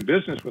going to do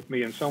business with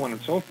me and so on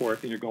and so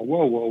forth. And you're going,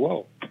 whoa, whoa,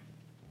 whoa.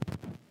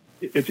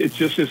 It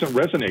just doesn't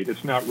resonate.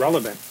 It's not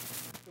relevant.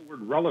 The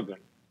word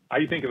relevant,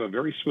 I think of a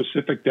very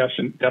specific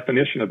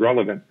definition of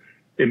relevant.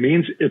 It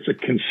means it's a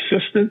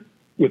consistent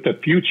with the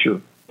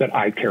future that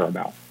I care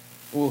about.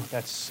 Ooh,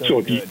 that's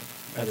so good.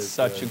 That's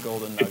such good. A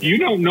golden nugget. If you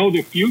don't know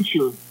the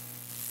future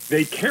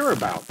they care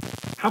about,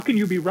 how can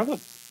you be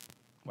relevant?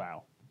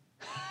 Wow.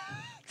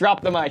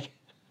 Drop the mic.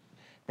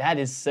 That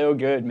is so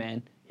good,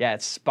 man. Yeah,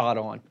 it's spot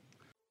on.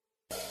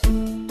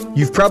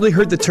 You've probably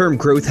heard the term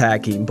growth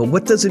hacking, but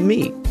what does it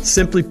mean?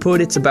 Simply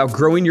put, it's about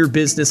growing your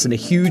business in a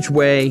huge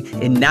way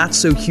in not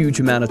so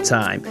huge amount of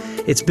time.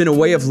 It's been a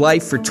way of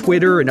life for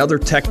Twitter and other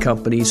tech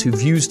companies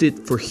who've used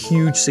it for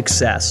huge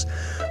success.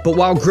 But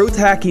while growth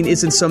hacking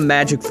isn't some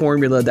magic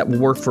formula that will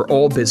work for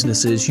all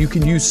businesses, you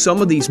can use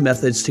some of these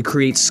methods to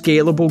create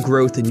scalable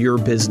growth in your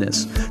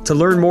business. To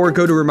learn more,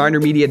 go to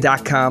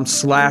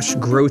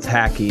remindermedia.com/growth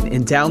hacking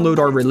and download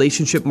our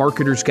Relationship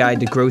Marketer's Guide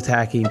to Growth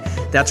Hacking.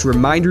 That's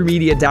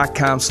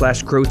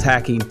remindermedia.com/growth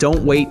hacking.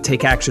 Don't wait,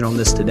 take action on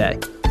this today.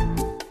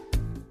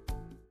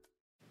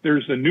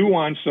 There's the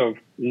nuance of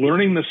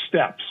learning the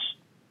steps.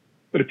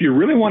 But if you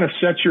really want to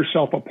set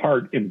yourself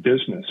apart in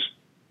business,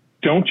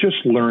 don't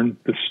just learn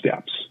the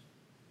steps.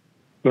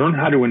 Learn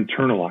how to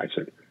internalize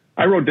it.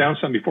 I wrote down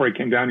something before I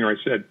came down here. I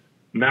said,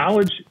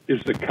 knowledge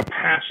is the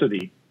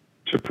capacity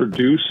to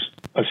produce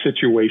a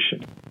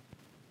situation.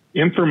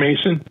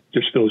 Information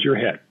just fills your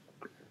head.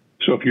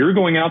 So if you're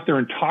going out there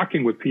and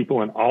talking with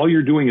people and all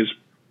you're doing is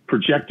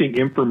projecting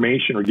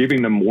information or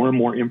giving them more and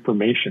more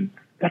information,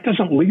 that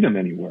doesn't lead them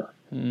anywhere.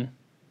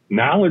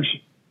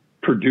 Knowledge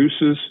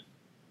produces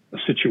a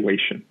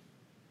situation.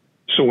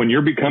 So when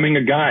you're becoming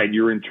a guide,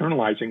 you're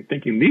internalizing,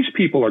 thinking these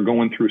people are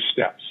going through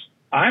steps.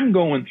 I'm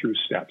going through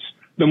steps.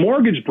 The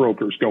mortgage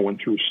broker's going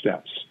through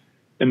steps.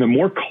 And the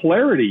more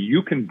clarity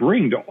you can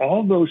bring to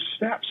all those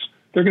steps,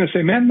 they're going to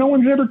say, man, no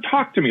one's ever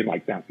talked to me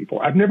like that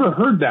before. I've never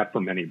heard that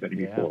from anybody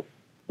before.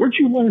 Where'd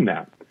you learn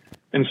that?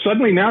 And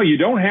suddenly now you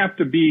don't have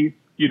to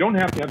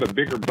have a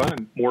bigger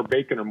bun, more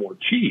bacon, or more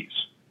cheese.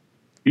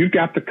 You've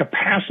got the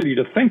capacity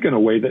to think in a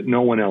way that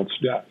no one else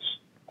does.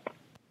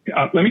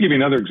 Let me give you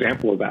another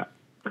example of that.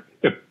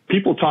 If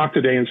people talk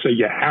today and say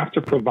you have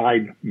to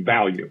provide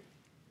value,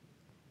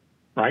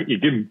 right?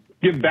 You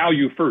give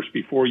value first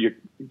before you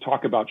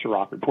talk about your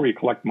offer, before you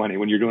collect money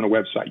when you're doing a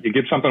website. You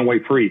give something away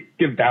free,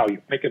 give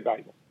value, make it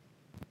valuable.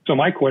 So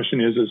my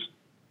question is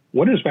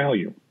what is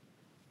value?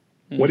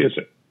 What is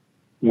it?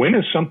 When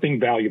is something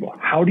valuable?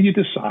 How do you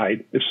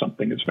decide if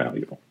something is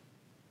valuable?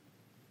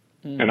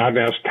 And I've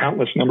asked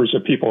countless numbers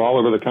of people all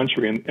over the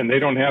country, and they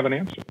don't have an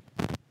answer.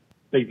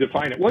 They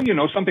define it. Well,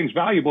 something's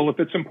valuable if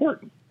it's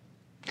important.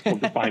 Well,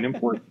 define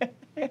important.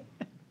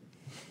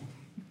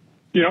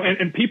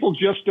 And people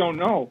just don't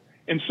know.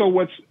 And so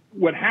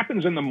what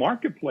happens in the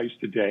marketplace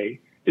today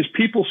is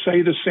people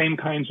say the same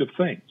kinds of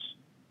things.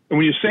 And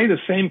when you say the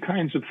same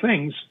kinds of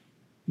things,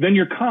 then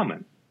you're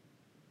common.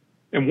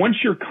 And once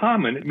you're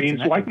common, it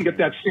means, I can get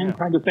that same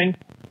kind of thing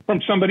from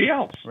somebody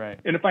else. Right.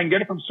 And if I can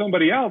get it from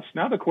somebody else,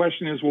 now the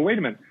question is, well, wait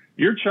a minute,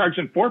 you're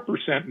charging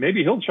 4%,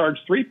 maybe he'll charge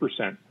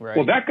 3%. Right.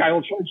 Well, that guy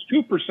will charge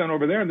 2%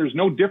 over there, and there's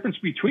no difference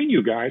between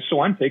you guys,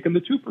 so I'm taking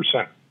the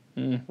 2%.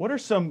 What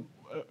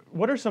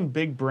are some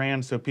big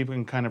brands so people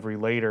can kind of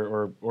relate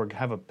or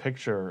have a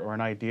picture or an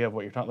idea of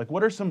what you're talking? Like,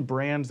 what are some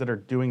brands that are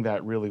doing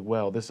that really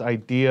well? This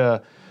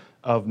idea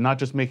of not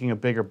just making a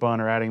bigger bun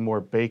or adding more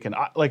bacon.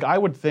 I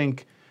would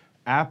think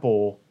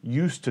Apple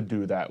used to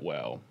do that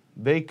well.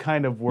 They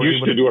kind of were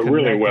able to do it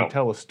really well and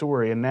tell a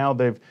story, and now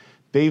they've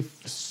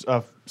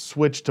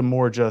switched to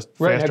more just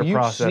faster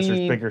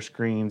processors, bigger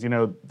screens.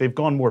 They've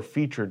gone more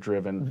feature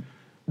driven.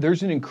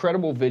 There's an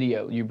incredible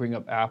video, you bring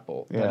up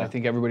Apple, that I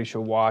think everybody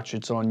should watch.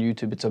 It's on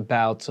YouTube. It's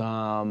about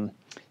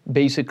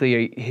basically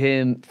a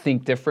Him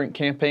Think Different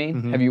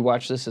campaign. Have you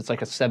watched this? It's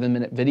like a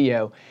 7-minute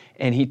video.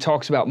 And he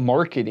talks about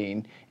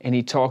marketing, and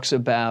he talks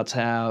about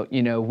how,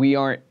 we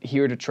aren't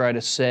here to try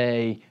to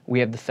say we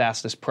have the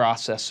fastest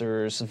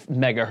processors,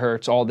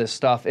 megahertz, all this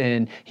stuff.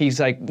 And he's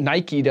like,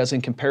 Nike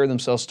doesn't compare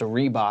themselves to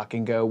Reebok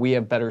and go, we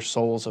have better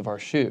soles of our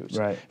shoes.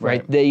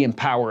 Right? They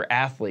empower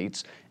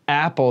athletes.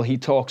 Apple, he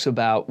talks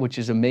about, which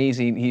is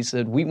amazing, he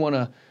said, we want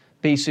to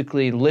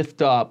basically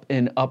lift up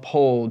and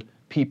uphold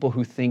people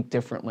who think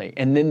differently.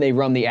 And then they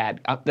run the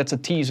ad. That's a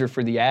teaser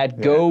for the ad.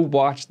 Yeah. Go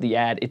watch the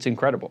ad. It's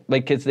incredible.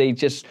 Because they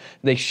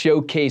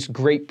showcase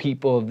great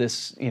people of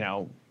this,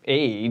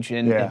 age,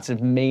 and it's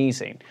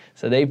amazing.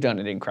 So they've done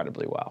it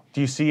incredibly well.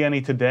 Do you see any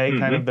today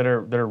kind of that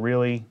are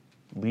really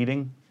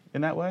leading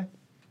in that way?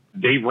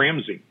 Dave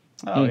Ramsey.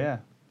 Oh, yeah.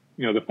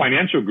 The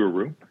financial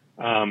guru.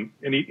 And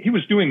he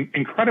was doing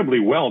incredibly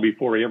well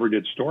before he ever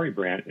did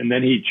StoryBrand. And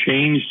then he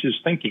changed his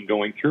thinking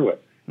going through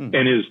it.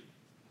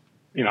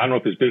 And I don't know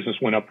if his business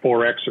went up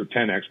 4X or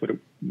 10X, but it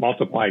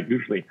multiplied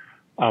hugely.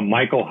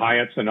 Michael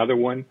Hyatt's another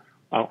one.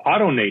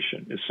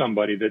 AutoNation is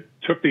somebody that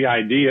took the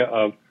idea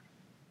of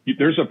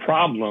there's a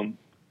problem.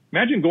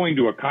 Imagine going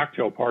to a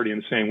cocktail party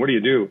and saying, what do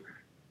you do?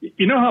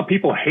 You know how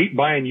people hate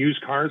buying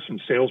used cars from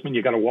salesmen?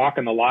 You got to walk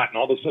in the lot and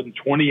all of a sudden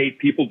 28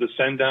 people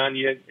descend on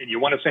you and you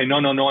want to say, no,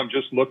 I'm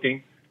just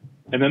looking.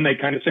 And then they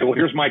kind of say, well,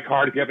 here's my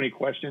card if you have any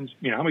questions.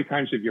 How many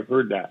times have you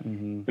heard that?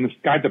 And this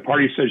guy at the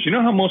party says, you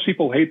know how most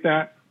people hate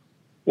that?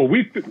 Well,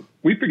 we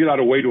figured out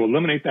a way to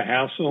eliminate the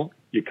hassle.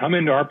 You come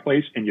into our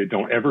place and you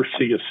don't ever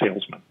see a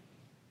salesman.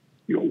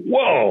 You go,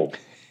 whoa.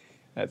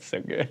 That's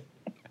so good.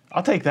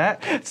 I'll take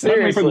that.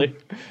 Seriously.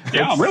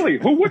 Yeah, really.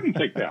 Who wouldn't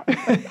take that?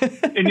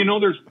 And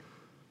there's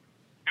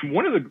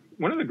one of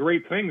the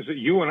great things that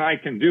you and I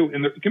can do,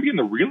 and it can be in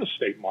the real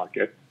estate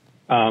market.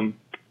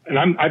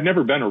 and I've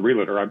never been a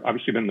realtor. I've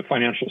obviously been in the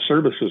financial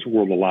services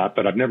world a lot,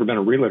 but I've never been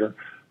a realtor.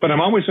 But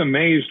I'm always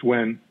amazed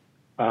when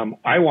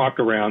I walk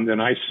around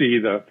and I see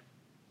the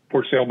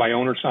for sale by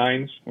owner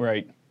signs.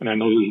 Right. And I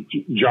know the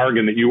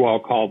jargon that you all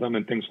call them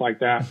and things like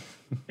that.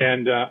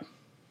 And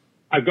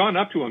I've gone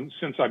up to them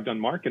since I've done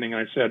marketing,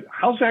 and I said,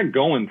 how's that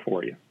going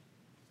for you?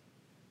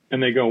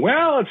 And they go,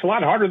 well, it's a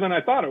lot harder than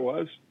I thought it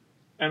was.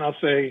 And I'll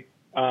say,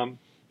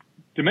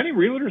 do many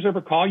realtors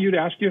ever call you to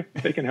ask you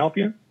if they can help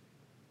you?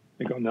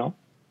 They go, no.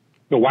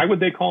 So why would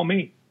they call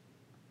me?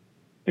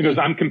 He goes,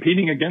 I'm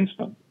competing against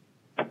them.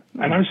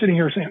 And I'm sitting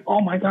here saying,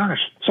 oh my gosh.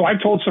 So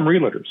I've told some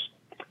realtors,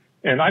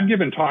 and I've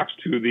given talks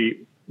to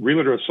the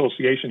Realtor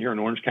Association here in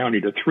Orange County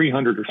to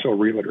 300 or so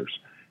realtors.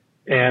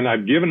 And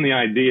I've given the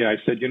idea, I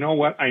said, you know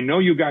what? I know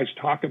you guys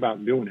talk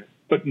about doing it,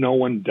 but no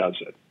one does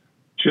it.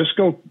 Just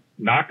go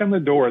knock on the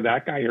door of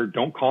that guy here.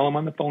 Don't call him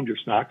on the phone.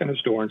 Just knock on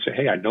his door and say,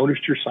 hey, I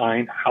noticed your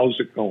sign. How's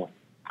it going?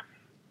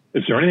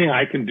 Is there anything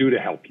I can do to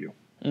help you?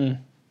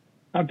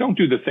 Now, don't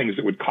do the things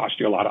that would cost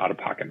you a lot of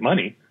out-of-pocket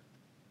money,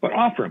 but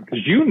offer them,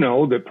 because you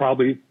know that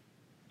probably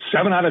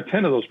 7 out of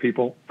 10 of those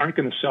people aren't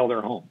going to sell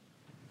their home.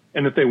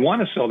 And if they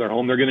want to sell their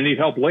home, they're going to need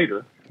help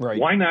later. Right.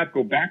 Why not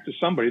go back to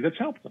somebody that's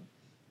helped them?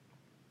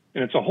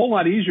 And it's a whole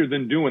lot easier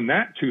than doing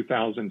that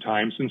 2,000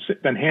 times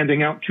than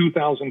handing out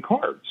 2,000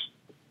 cards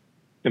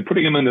and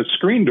putting them in the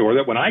screen door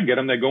that when I get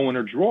them, they go in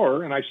a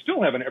drawer, and I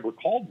still haven't ever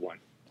called one.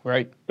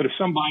 Right. But if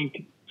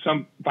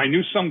I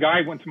knew some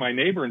guy went to my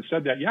neighbor and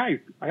said that, yeah,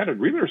 I had a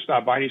realtor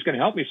stop by and he's going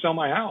to help me sell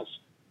my house.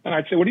 And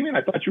I'd say, what do you mean?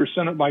 I thought you were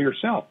selling it by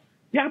yourself.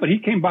 Yeah, but he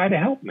came by to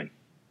help me.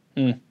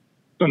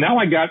 So now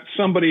I got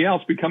somebody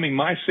else becoming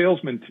my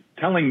salesman,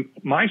 telling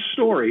my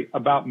story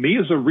about me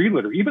as a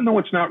realtor, even though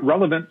it's not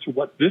relevant to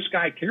what this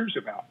guy cares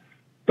about.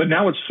 But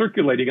now it's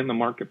circulating in the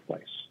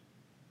marketplace.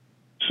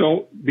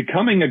 So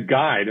becoming a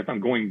guide, if I'm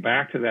going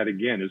back to that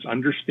again, is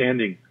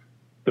understanding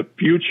the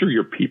future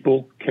your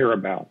people care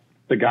about.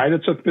 The guy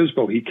that's a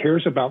FSBO, he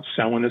cares about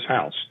selling his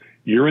house.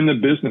 You're in the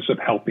business of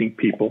helping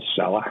people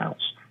sell a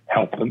house.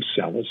 Help them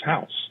sell his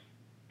house,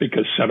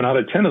 because 7 out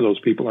of 10 of those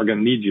people are going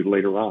to need you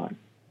later on.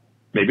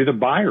 Maybe the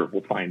buyer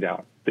will find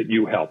out that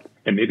you helped,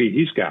 and maybe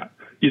he's got.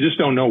 You just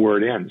don't know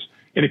where it ends.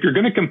 And if you're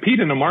going to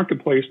compete in a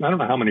marketplace, and I don't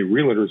know how many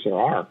realtors there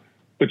are,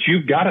 but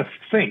you've got to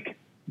think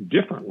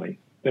differently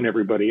than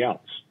everybody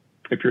else.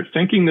 If you're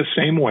thinking the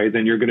same way,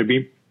 then you're going to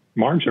be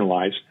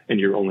marginalized,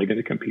 and you're only going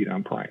to compete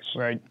on price.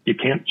 Right. You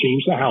can't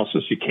change the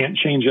houses. You can't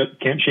change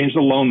it. Can't change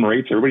the loan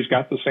rates. Everybody's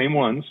got the same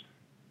ones.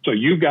 So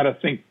you've got to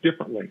think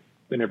differently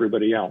than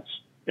everybody else.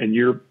 And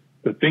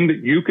the thing that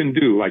you can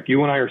do, like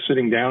you and I are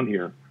sitting down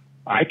here,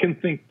 I can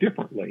think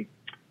differently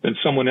than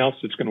someone else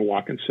that's going to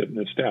walk and sit in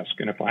this desk.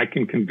 And if I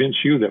can convince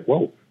you that,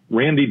 whoa,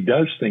 Randy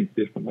does think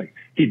differently.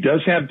 He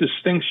does have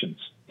distinctions.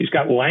 He's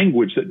got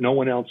language that no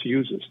one else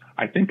uses.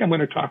 I think I'm going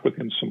to talk with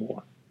him some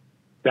more.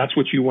 That's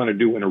what you want to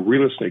do in a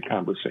real estate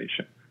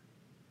conversation.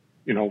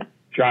 You know,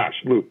 Josh,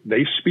 Luke,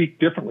 they speak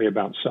differently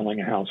about selling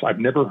a house. I've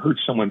never heard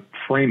someone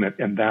frame it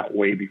in that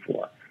way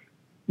before.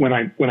 When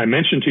I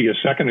mentioned to you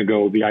a second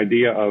ago the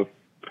idea of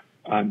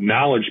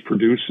knowledge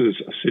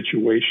produces a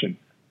situation,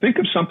 think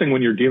of something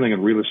when you're dealing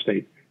in real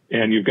estate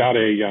and you've got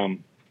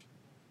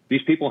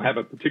these people have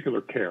a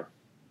particular care,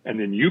 and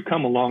then you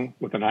come along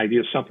with an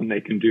idea of something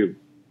they can do.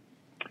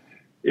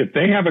 If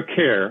they have a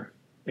care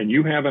and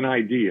you have an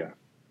idea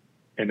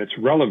and it's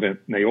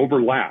relevant and they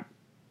overlap,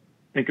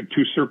 think of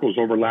 2 circles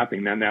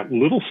overlapping, then that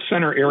little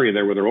center area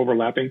there where they're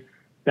overlapping,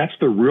 that's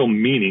the real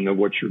meaning of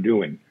what you're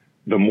doing.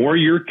 The more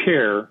your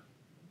care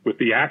with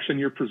the action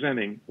you're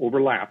presenting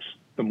overlaps,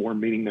 the more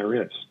meaning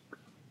there is.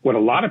 What a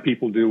lot of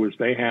people do is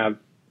they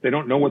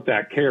don't know what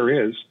that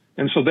care is,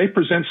 and so they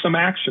present some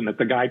action that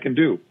the guy can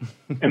do,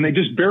 and they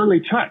just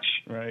barely touch.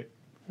 Right.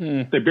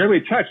 They barely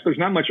touch. There's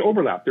not much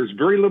overlap. There's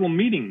very little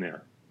meaning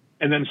there.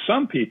 And then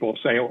some people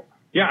say, oh,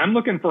 yeah, I'm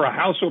looking for a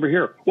house over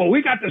here. Well,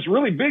 we got this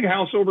really big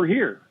house over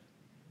here.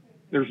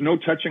 There's no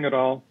touching at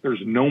all.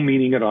 There's no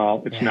meaning at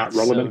all. It's not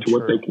relevant to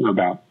what they care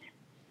about.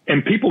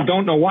 And people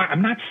don't know why.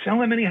 I'm not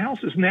selling many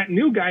houses. And that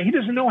new guy, he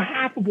doesn't know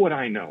half of what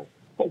I know.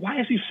 But why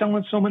is he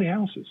selling so many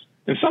houses?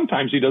 And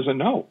sometimes he doesn't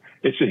know.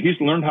 It's that he's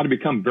learned how to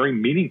become very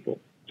meaningful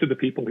to the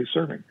people he's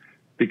serving.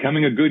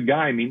 Becoming a good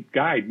guide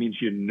means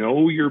you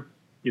know your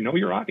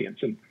audience.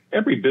 And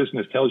every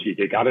business tells you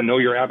got to know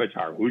your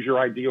avatar. Who's your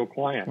ideal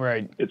client?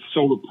 Right. It's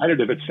so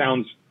repetitive. It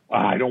sounds,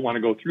 I don't want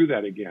to go through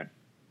that again.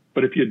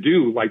 But if you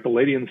do, like the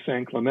lady in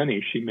San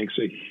Clemente, she makes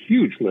a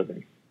huge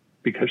living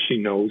because she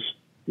knows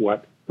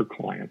what her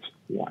clients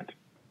want.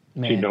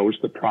 Man. She knows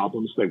the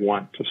problems they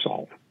want to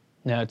solve.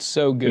 No, it's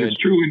so good. And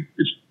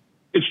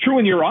it's true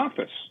in your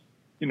office.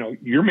 You know,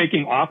 you're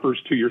making offers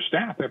to your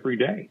staff every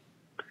day.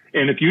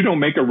 And if you don't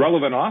make a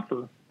relevant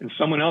offer and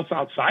someone else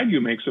outside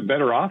you makes a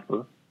better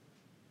offer,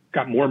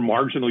 got more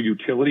marginal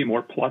utility,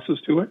 more pluses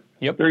to it,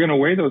 Yep. They're going to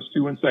weigh those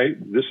two and say,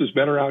 this is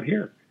better out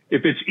here.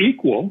 If it's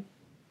equal,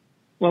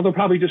 well, they'll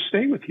probably just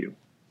stay with you.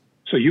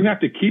 So you have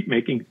to keep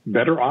making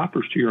better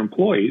offers to your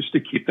employees to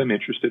keep them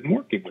interested in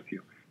working with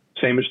you.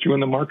 Same is true in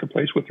the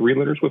marketplace with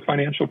realtors, with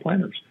financial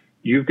planners.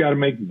 you've got to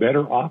make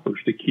better offers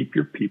to keep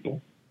your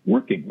people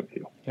working with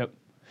you. Yep.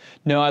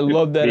 No, I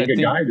love that. Being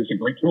a guide is a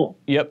great tool.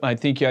 Yep, I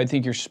think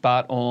you're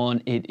spot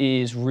on. It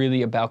is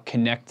really about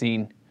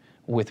connecting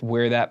with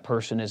where that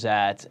person is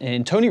at.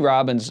 And Tony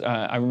Robbins,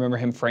 I remember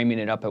him framing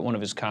it up at one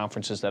of his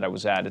conferences that I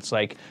was at. It's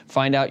like,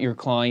 find out your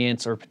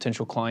clients or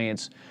potential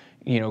clients,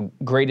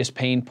 greatest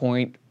pain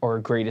point or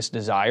greatest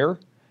desire,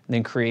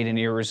 then create an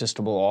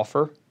irresistible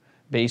offer.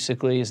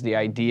 Basically is the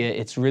idea.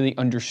 It's really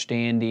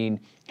understanding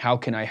how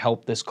can I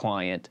help this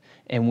client.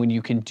 And when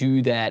you can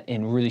do that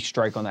and really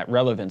strike on that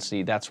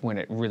relevancy, that's when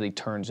it really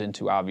turns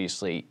into,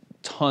 obviously,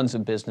 tons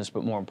of business,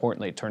 but more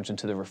importantly, it turns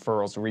into the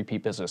referrals, the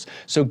repeat business.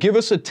 So give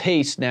us a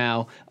taste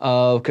now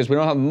of, because we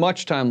don't have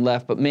much time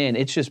left, but man,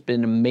 it's just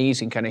been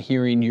amazing kind of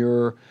hearing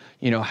your,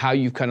 how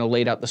you've kind of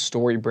laid out the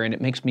story brand.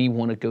 It makes me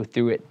want to go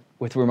through it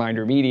with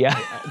Reminder Media.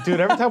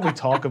 Dude, every time we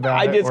talk about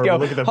I just go,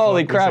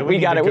 holy crap, we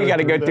got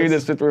to go through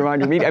this with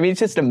Reminder Media. I mean, it's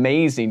just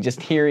amazing.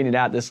 Just hearing it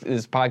out, this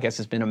podcast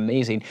has been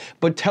amazing.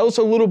 But tell us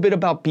a little bit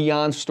about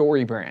Beyond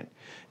Story Brand.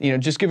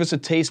 Just give us a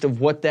taste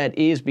of what that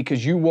is,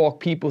 because you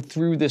walk people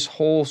through this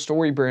whole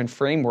Story Brand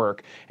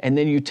framework, and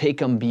then you take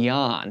them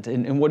beyond.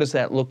 And what does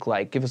that look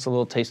like? Give us a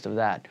little taste of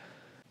that.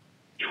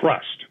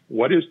 Trust.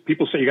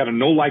 People say you got to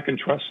know, like, and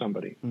trust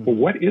somebody. Well,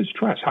 what is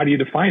trust? How do you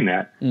define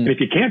that? And if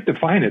you can't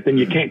define it, then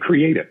you can't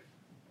create it.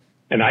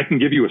 And I can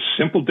give you a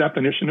simple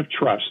definition of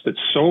trust that's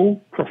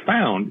so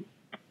profound,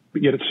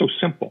 but yet it's so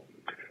simple.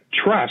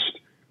 Trust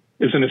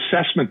is an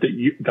assessment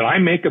that I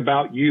make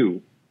about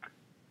you,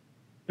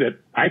 that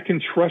I can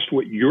trust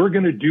what you're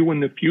going to do in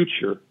the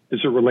future as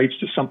it relates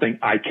to something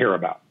I care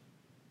about.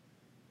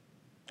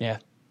 Yeah.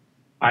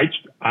 I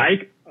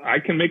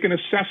can make an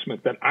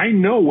assessment that I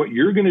know what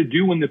you're going to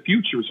do in the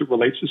future as it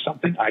relates to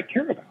something I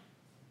care about.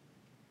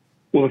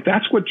 Well, if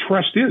that's what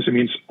trust is, it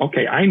means,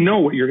 okay, I know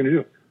what you're going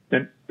to do.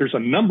 Then there's a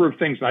number of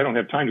things, and I don't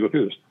have time to go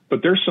through this,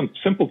 but there's some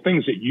simple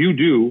things that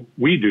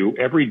we do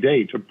every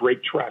day to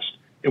break trust.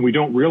 And we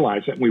don't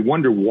realize it. And we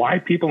wonder why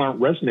people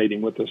aren't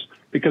resonating with us,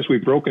 because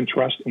we've broken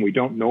trust and we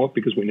don't know it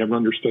because we never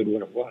understood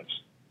what it was.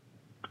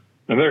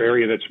 Another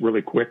area that's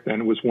really quick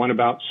then was one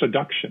about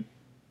seduction.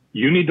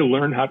 We need to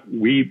learn how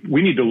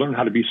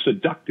to be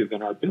seductive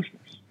in our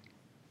business.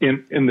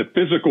 In the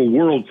physical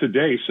world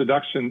today,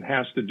 seduction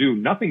has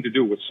nothing to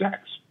do with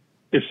sex.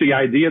 It's the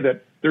idea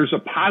that there's a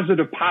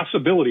positive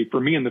possibility for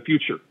me in the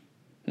future.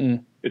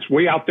 It's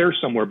way out there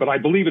somewhere, but I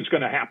believe it's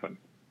going to happen.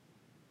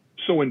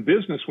 So in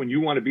business, when you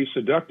want to be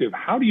seductive,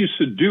 how do you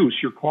seduce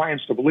your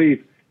clients to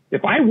believe,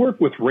 if I work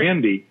with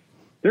Randy,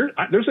 there's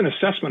an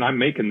assessment I'm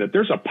making that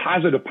there's a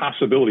positive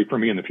possibility for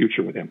me in the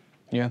future with him.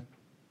 Yeah.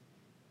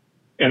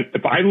 And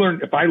if I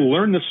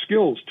learn the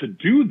skills to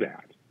do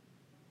that,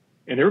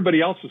 and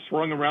everybody else is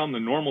throwing around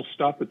the normal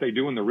stuff that they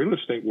do in the real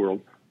estate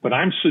world, but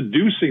I'm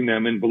seducing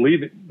them and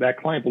that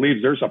client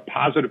believes there's a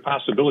positive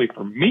possibility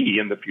for me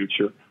in the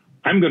future,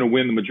 I'm going to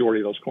win the majority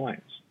of those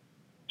clients.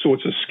 So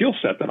it's a skill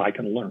set that I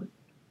can learn.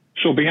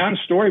 So Beyond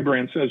Story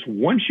Brand says,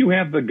 once you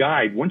have the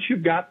guide, once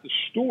you've got the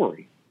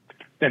story,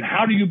 then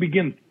how do you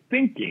begin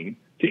thinking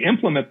to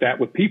implement that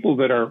with people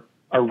that are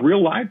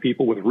real live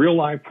people with real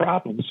live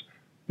problems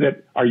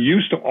that are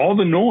used to all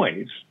the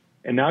noise,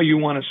 and now you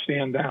want to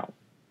stand out?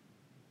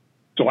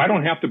 So I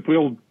don't have to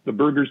build the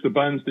burgers, the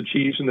buns, the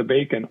cheese, and the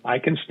bacon. I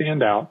can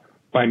stand out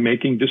by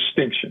making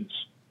distinctions.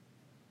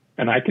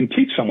 And I can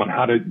teach someone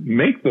how to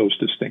make those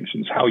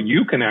distinctions, how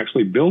you can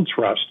actually build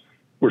trust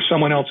where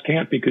someone else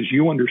can't, because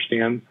you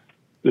understand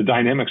the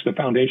dynamics, the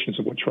foundations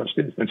of what trust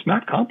is. It's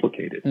not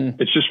complicated.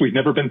 It's just we've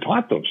never been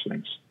taught those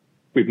things.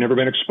 We've never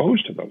been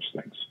exposed to those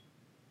things.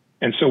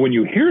 And so when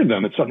you hear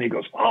them, it suddenly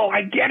goes, oh,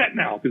 I get it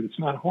now, because it's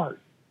not hard.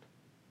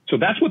 So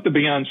that's what the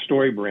Beyond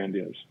Story Brand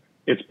is.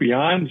 It's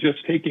beyond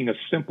just taking a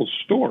simple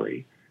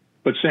story,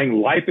 but saying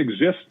life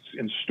exists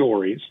in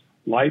stories.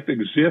 Life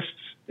exists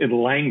in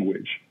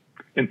language.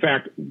 In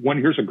fact,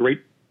 here's a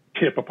great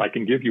tip, if I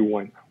can give you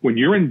one. When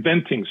you're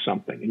inventing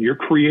something and you're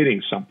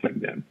creating something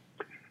then,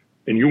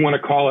 and you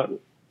want to call it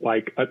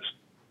like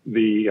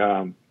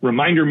the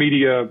Reminder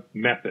Media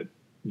method,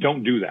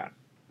 don't do that.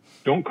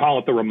 Don't call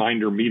it the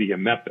Reminder Media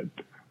method.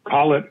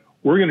 Call it,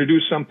 we're going to do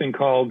something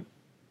called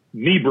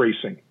knee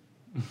bracing.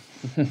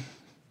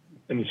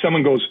 And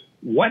someone goes,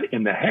 what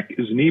in the heck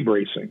is knee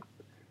bracing?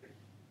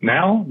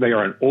 Now they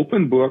are an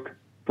open book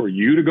for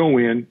you to go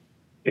in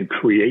and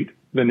create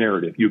the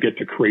narrative. You get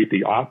to create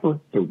the offer,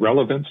 the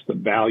relevance, the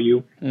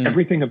value,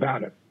 everything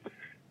about it.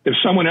 If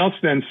someone else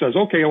then says,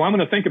 okay, well, I'm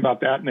going to think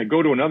about that, and they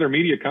go to another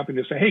media company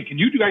and say, hey, can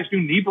you guys do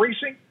knee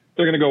bracing?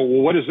 They're going to go,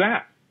 well, what is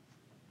that?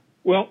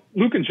 Well,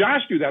 Luke and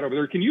Josh do that over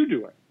there. Can you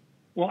do it?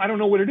 Well, I don't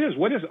know what it is.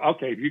 What is it?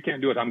 Okay, if you can't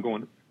do it, I'm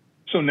going.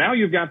 So now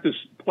you've got this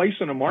place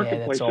in a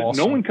marketplace that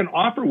no one can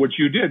offer what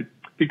you did,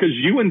 because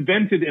you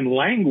invented in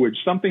language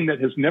something that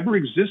has never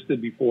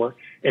existed before,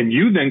 and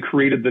you then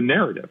created the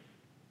narrative.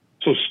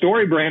 So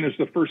Story Brand is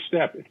the first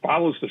step. It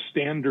follows the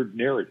standard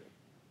narrative.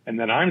 And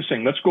then I'm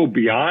saying, let's go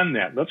beyond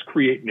that. Let's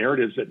create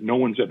narratives that no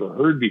one's ever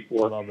heard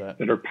before,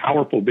 that are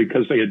powerful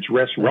because they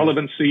address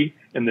relevancy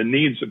and the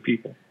needs of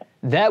people.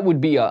 That would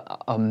be an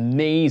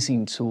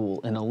amazing tool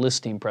in a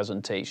listing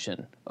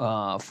presentation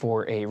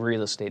for a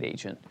real estate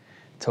agent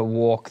to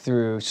walk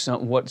through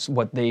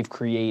what they've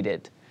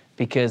created.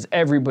 Because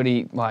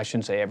everybody, well, I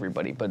shouldn't say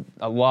everybody, but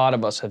a lot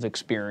of us have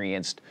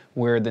experienced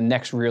where the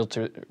next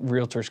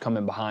realtor's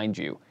coming behind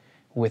you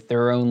with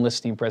their own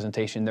listing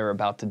presentation they're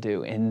about to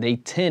do. And they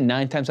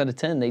 9 times out of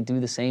 10, they do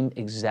the same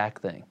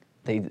exact thing.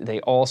 They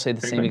all say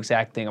the same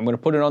exact thing. I'm going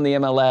to put it on the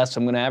MLS.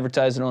 I'm going to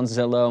advertise it on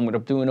Zillow. I'm going to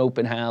do an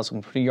open house. I'm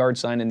going to put a yard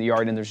sign in the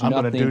yard, and there's nothing.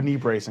 I'm going to do knee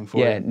bracing for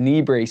you. Yeah,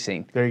 knee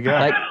bracing. There you go.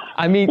 Like,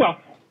 I mean,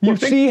 you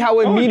see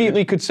how it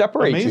immediately could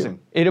separate Amazing. you.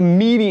 It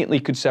immediately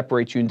could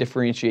separate you and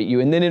differentiate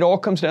you. And then it all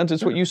comes down to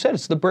what you said.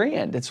 It's the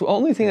brand. It's the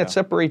only thing that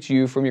separates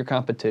you from your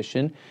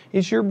competition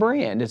is your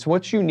brand. It's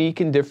what's unique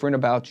and different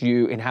about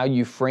you and how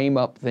you frame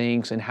up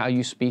things and how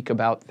you speak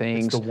about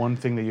things. It's the one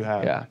thing that you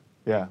have. Yeah.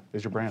 Yeah,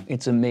 is your brand.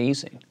 It's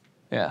amazing.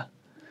 Yeah.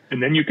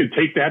 And then you could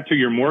take that to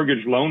your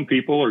mortgage loan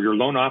people or your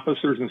loan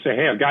officers and say,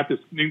 hey, I've got this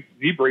new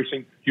knee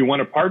bracing. Do you want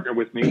to partner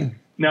with me?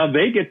 Now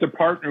they get to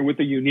partner with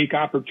a unique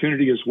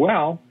opportunity as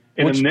well.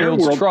 And which in their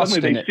builds world, trust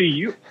suddenly in they it. see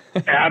you.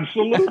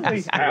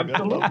 Absolutely.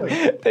 Absolutely.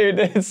 Dude,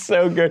 it's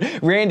so good.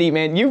 Randy,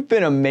 man, you've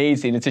been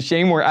amazing. It's a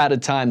shame we're out of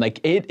time. Like,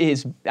 it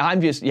is,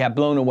 I'm just,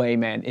 blown away,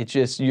 man. It's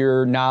just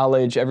your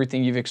knowledge,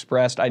 everything you've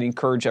expressed. I'd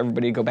encourage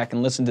everybody to go back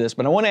and listen to this.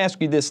 But I want to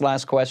ask you this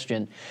last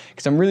question,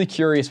 because I'm really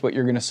curious what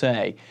you're going to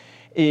say.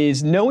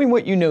 Is knowing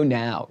what you know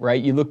now,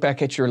 right? You look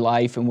back at your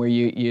life and where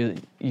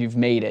you've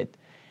made it.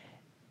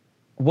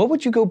 What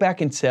would you go back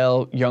and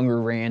tell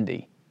younger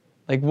Randy?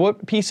 Like,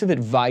 what piece of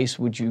advice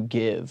would you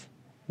give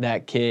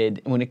that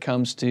kid when it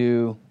comes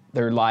to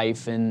their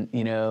life and,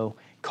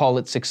 call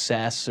it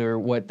success or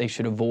what they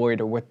should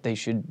avoid or what they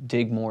should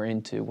dig more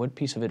into? What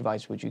piece of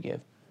advice would you give?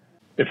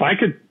 If I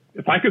could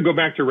go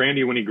back to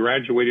Randy when he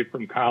graduated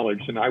from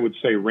college, and I would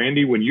say,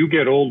 Randy, when you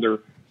get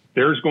older,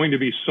 there's going to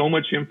be so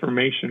much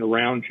information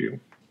around you.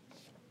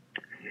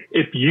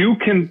 If you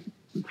can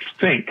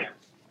think,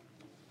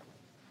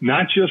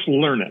 not just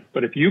learn it,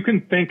 but if you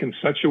can think in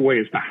such a way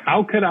as to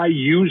how could I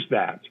use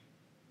that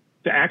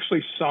to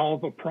actually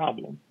solve a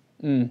problem,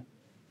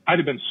 I'd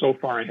have been so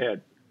far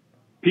ahead.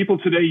 People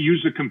today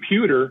use a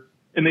computer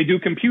and they do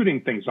computing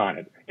things on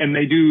it, and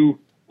they do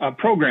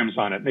programs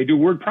on it, and they do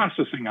word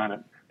processing on it.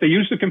 They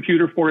use the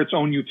computer for its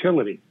own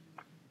utility.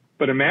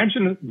 But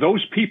imagine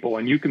those people,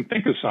 and you can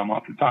think of some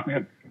off the top of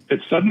your head, that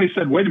suddenly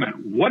said, wait a minute,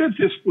 what if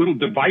this little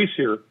device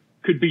here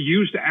could be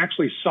used to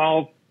actually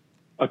solve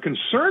a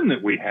concern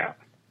that we have?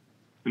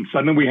 And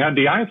suddenly we had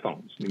the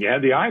iPhones, and you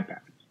had the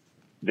iPads.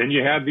 Then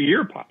you had the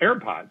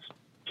AirPods.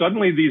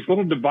 Suddenly these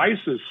little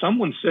devices,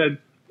 someone said,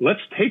 let's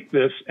take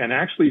this and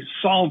actually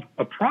solve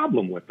a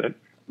problem with it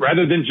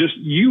rather than just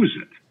use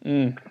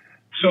it.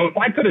 So if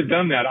I could have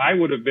done that, I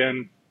would have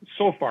been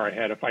so far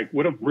ahead. If I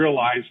would have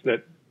realized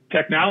that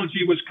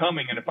technology was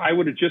coming, and if I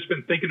would have just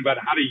been thinking about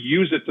how to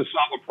use it to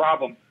solve a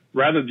problem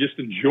rather than just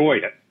enjoy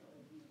it,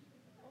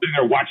 sitting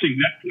there watching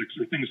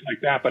Netflix or things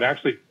like that, but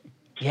actually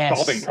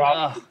solving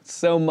problems.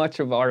 So much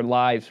of our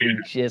lives, we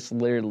just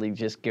literally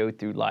just go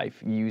through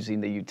life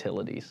using the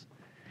utilities.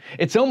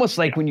 It's almost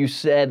like when you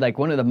said, like,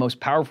 one of the most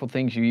powerful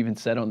things you even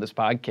said on this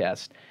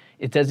podcast,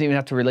 it doesn't even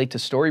have to relate to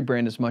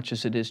StoryBrand as much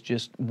as it is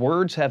just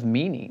words have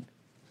meaning.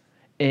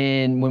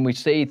 And when we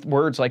say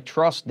words like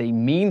trust, they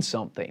mean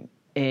something.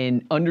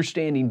 And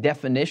understanding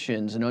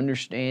definitions and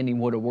understanding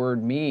what a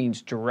word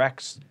means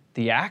directs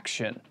the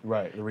action.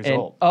 Right, the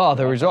result. And,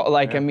 the result.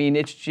 Like, I mean,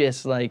 it's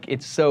just like,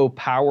 it's so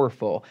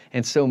powerful.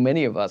 And so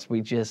many of us,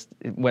 we just,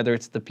 whether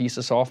it's the piece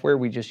of software,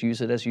 we just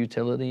use it as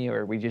utility,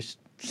 or we just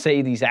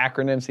say these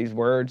acronyms, these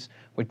words,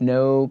 with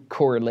no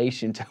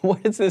correlation to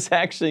what does this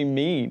actually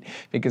mean?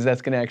 Because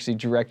that's going to actually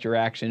direct your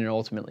action and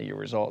ultimately your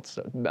results.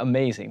 So,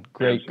 amazing.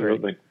 Great.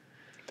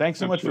 Thanks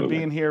so much for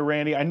being here,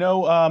 Randy. I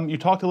know you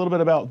talked a little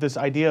bit about this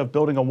idea of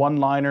building a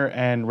one-liner,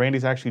 and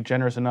Randy's actually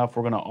generous enough.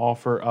 We're going to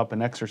offer up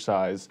an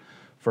exercise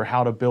for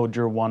how to build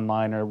your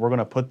one-liner. We're going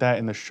to put that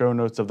in the show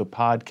notes of the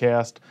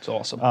podcast. It's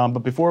awesome. But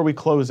before we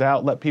close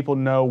out, let people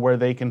know where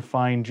they can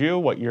find you,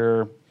 what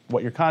your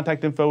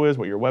contact info is,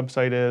 what your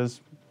website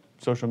is,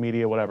 social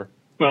media, whatever.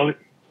 Well,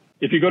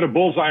 if you go to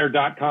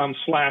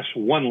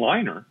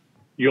bullseye.com/one-liner,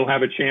 you'll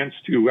have a chance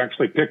to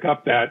actually pick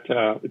up that.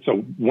 It's a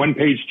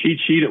one-page cheat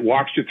sheet. It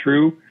walks you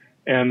through,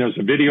 and there's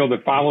a video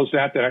that follows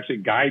that actually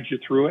guides you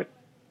through it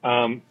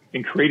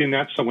in creating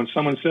that. So when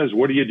someone says,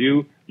 what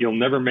do? You'll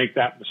never make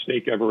that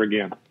mistake ever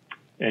again,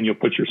 and you'll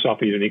put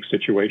yourself in a unique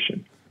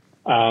situation.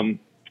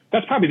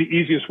 That's probably the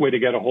easiest way to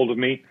get a hold of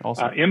me.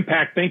 Awesome.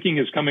 Impact Thinking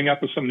is coming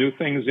up with some new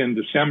things in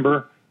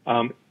December,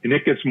 and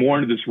it gets more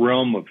into this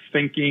realm of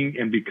thinking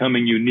and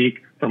becoming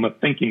unique from a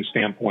thinking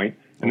standpoint,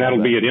 and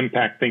that'll be at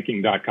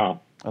impactthinking.com.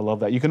 I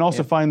love that. You can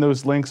also find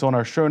those links on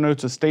our show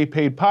notes at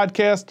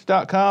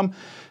staypaidpodcast.com.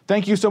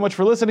 Thank you so much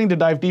for listening. To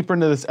dive deeper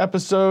into this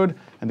episode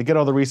and to get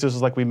all the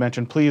resources like we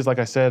mentioned, please, like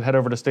I said, head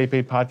over to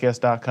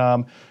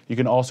staypaidpodcast.com. You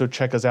can also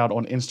check us out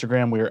on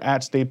Instagram. We are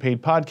at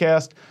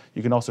staypaidpodcast.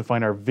 You can also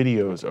find our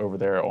videos over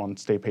there on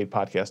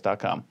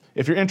staypaidpodcast.com.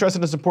 If you're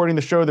interested in supporting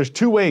the show, there's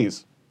 2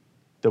 ways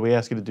that we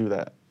ask you to do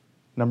that.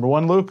 Number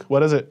 1, Luke,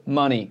 what is it?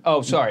 Money.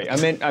 Oh, sorry. I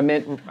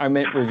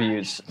meant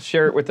reviews.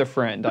 Share it with a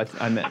friend.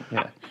 I meant,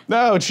 yeah.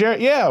 No, share.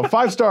 Yeah,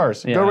 5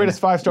 stars. Yeah, Go rate us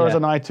 5 stars yeah.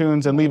 on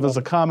iTunes and leave us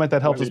a comment.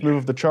 That helps us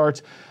move up the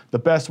charts. The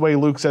best way,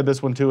 Luke said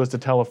this one too, is to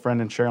tell a friend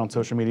and share on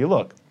social media.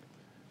 Look,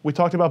 we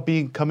talked about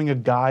becoming a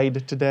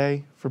guide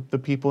today for the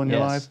people in your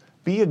Yes. lives.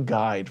 Be a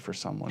guide for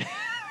someone.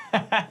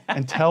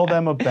 And tell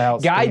them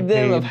about Guide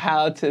them StayPaid. of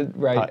how to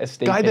write a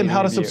StayPaid Guide them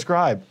how to review.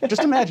 subscribe.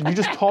 Just imagine, you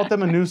just taught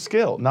them a new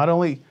skill. Not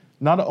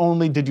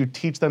only did you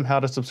teach them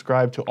how to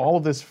subscribe to all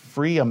of this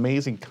free,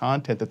 amazing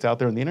content that's out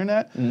there on the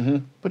internet,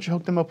 but you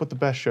hooked them up with the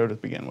best show to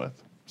begin with.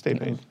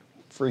 StayPaid.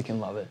 Freaking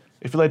love it.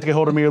 If you'd like to get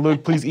hold of me or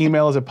Luke, please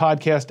email us at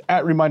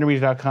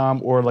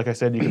podcast@remindermedia.com, or like I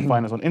said, you can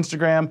find us on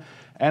Instagram.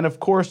 And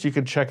of course, you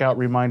can check out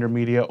Reminder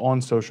Media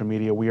on social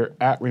media. We are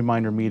at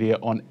Reminder Media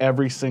on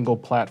every single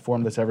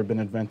platform that's ever been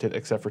invented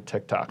except for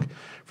TikTok.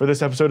 For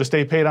this episode of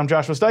Stay Paid, I'm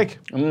Joshua Stike.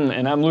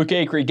 And I'm Luke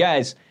Acree.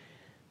 Guys,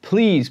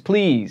 please,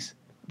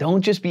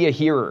 don't just be a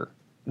hearer.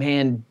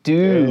 Man,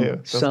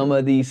 do some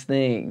of these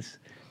things.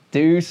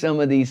 Do some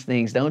of these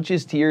things. Don't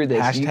just hear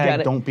this.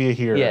 Hashtag don't be a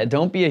hearer. Yeah,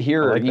 don't be a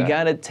hearer. like You that.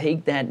 got to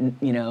take that,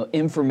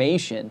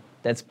 information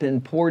that's been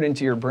poured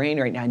into your brain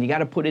right now, and you got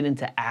to put it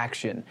into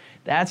action.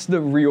 That's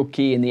the real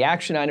key. And the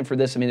action item for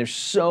this, there's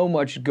so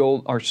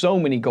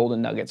many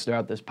golden nuggets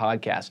throughout this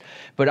podcast.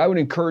 But I would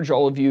encourage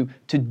all of you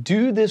to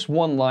do this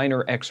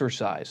one-liner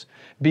exercise,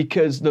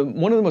 because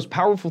one of the most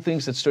powerful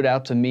things that stood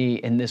out to me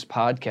in this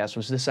podcast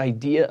was this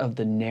idea of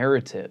the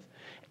narrative,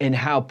 and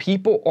how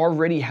people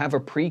already have a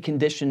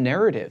preconditioned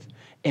narrative.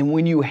 And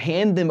when you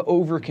hand them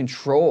over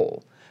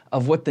control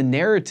of what the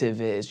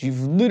narrative is, you've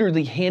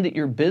literally handed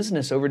your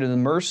business over to the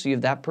mercy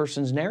of that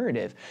person's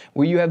narrative,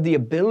 where you have the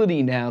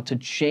ability now to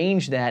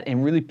change that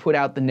and really put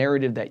out the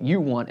narrative that you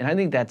want. And I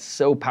think that's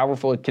so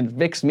powerful. It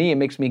convicts me. It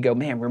makes me go,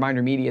 man,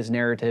 Reminder Media's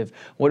narrative.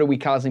 What are we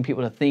causing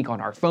people to think on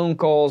our phone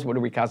calls? What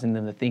are we causing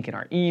them to think in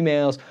our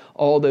emails?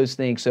 All those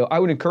things. So I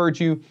would encourage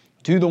you,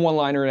 do the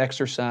one-liner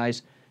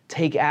exercise.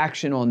 Take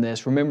action on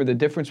this. Remember, the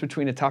difference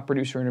between a top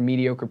producer and a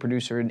mediocre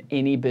producer in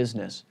any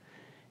business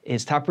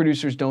is top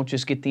producers don't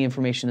just get the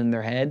information in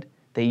their head.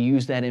 They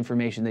use that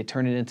information. They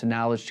turn it into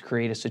knowledge to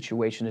create a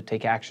situation, to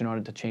take action on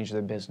it, to change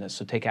their business.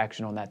 So take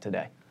action on that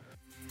today.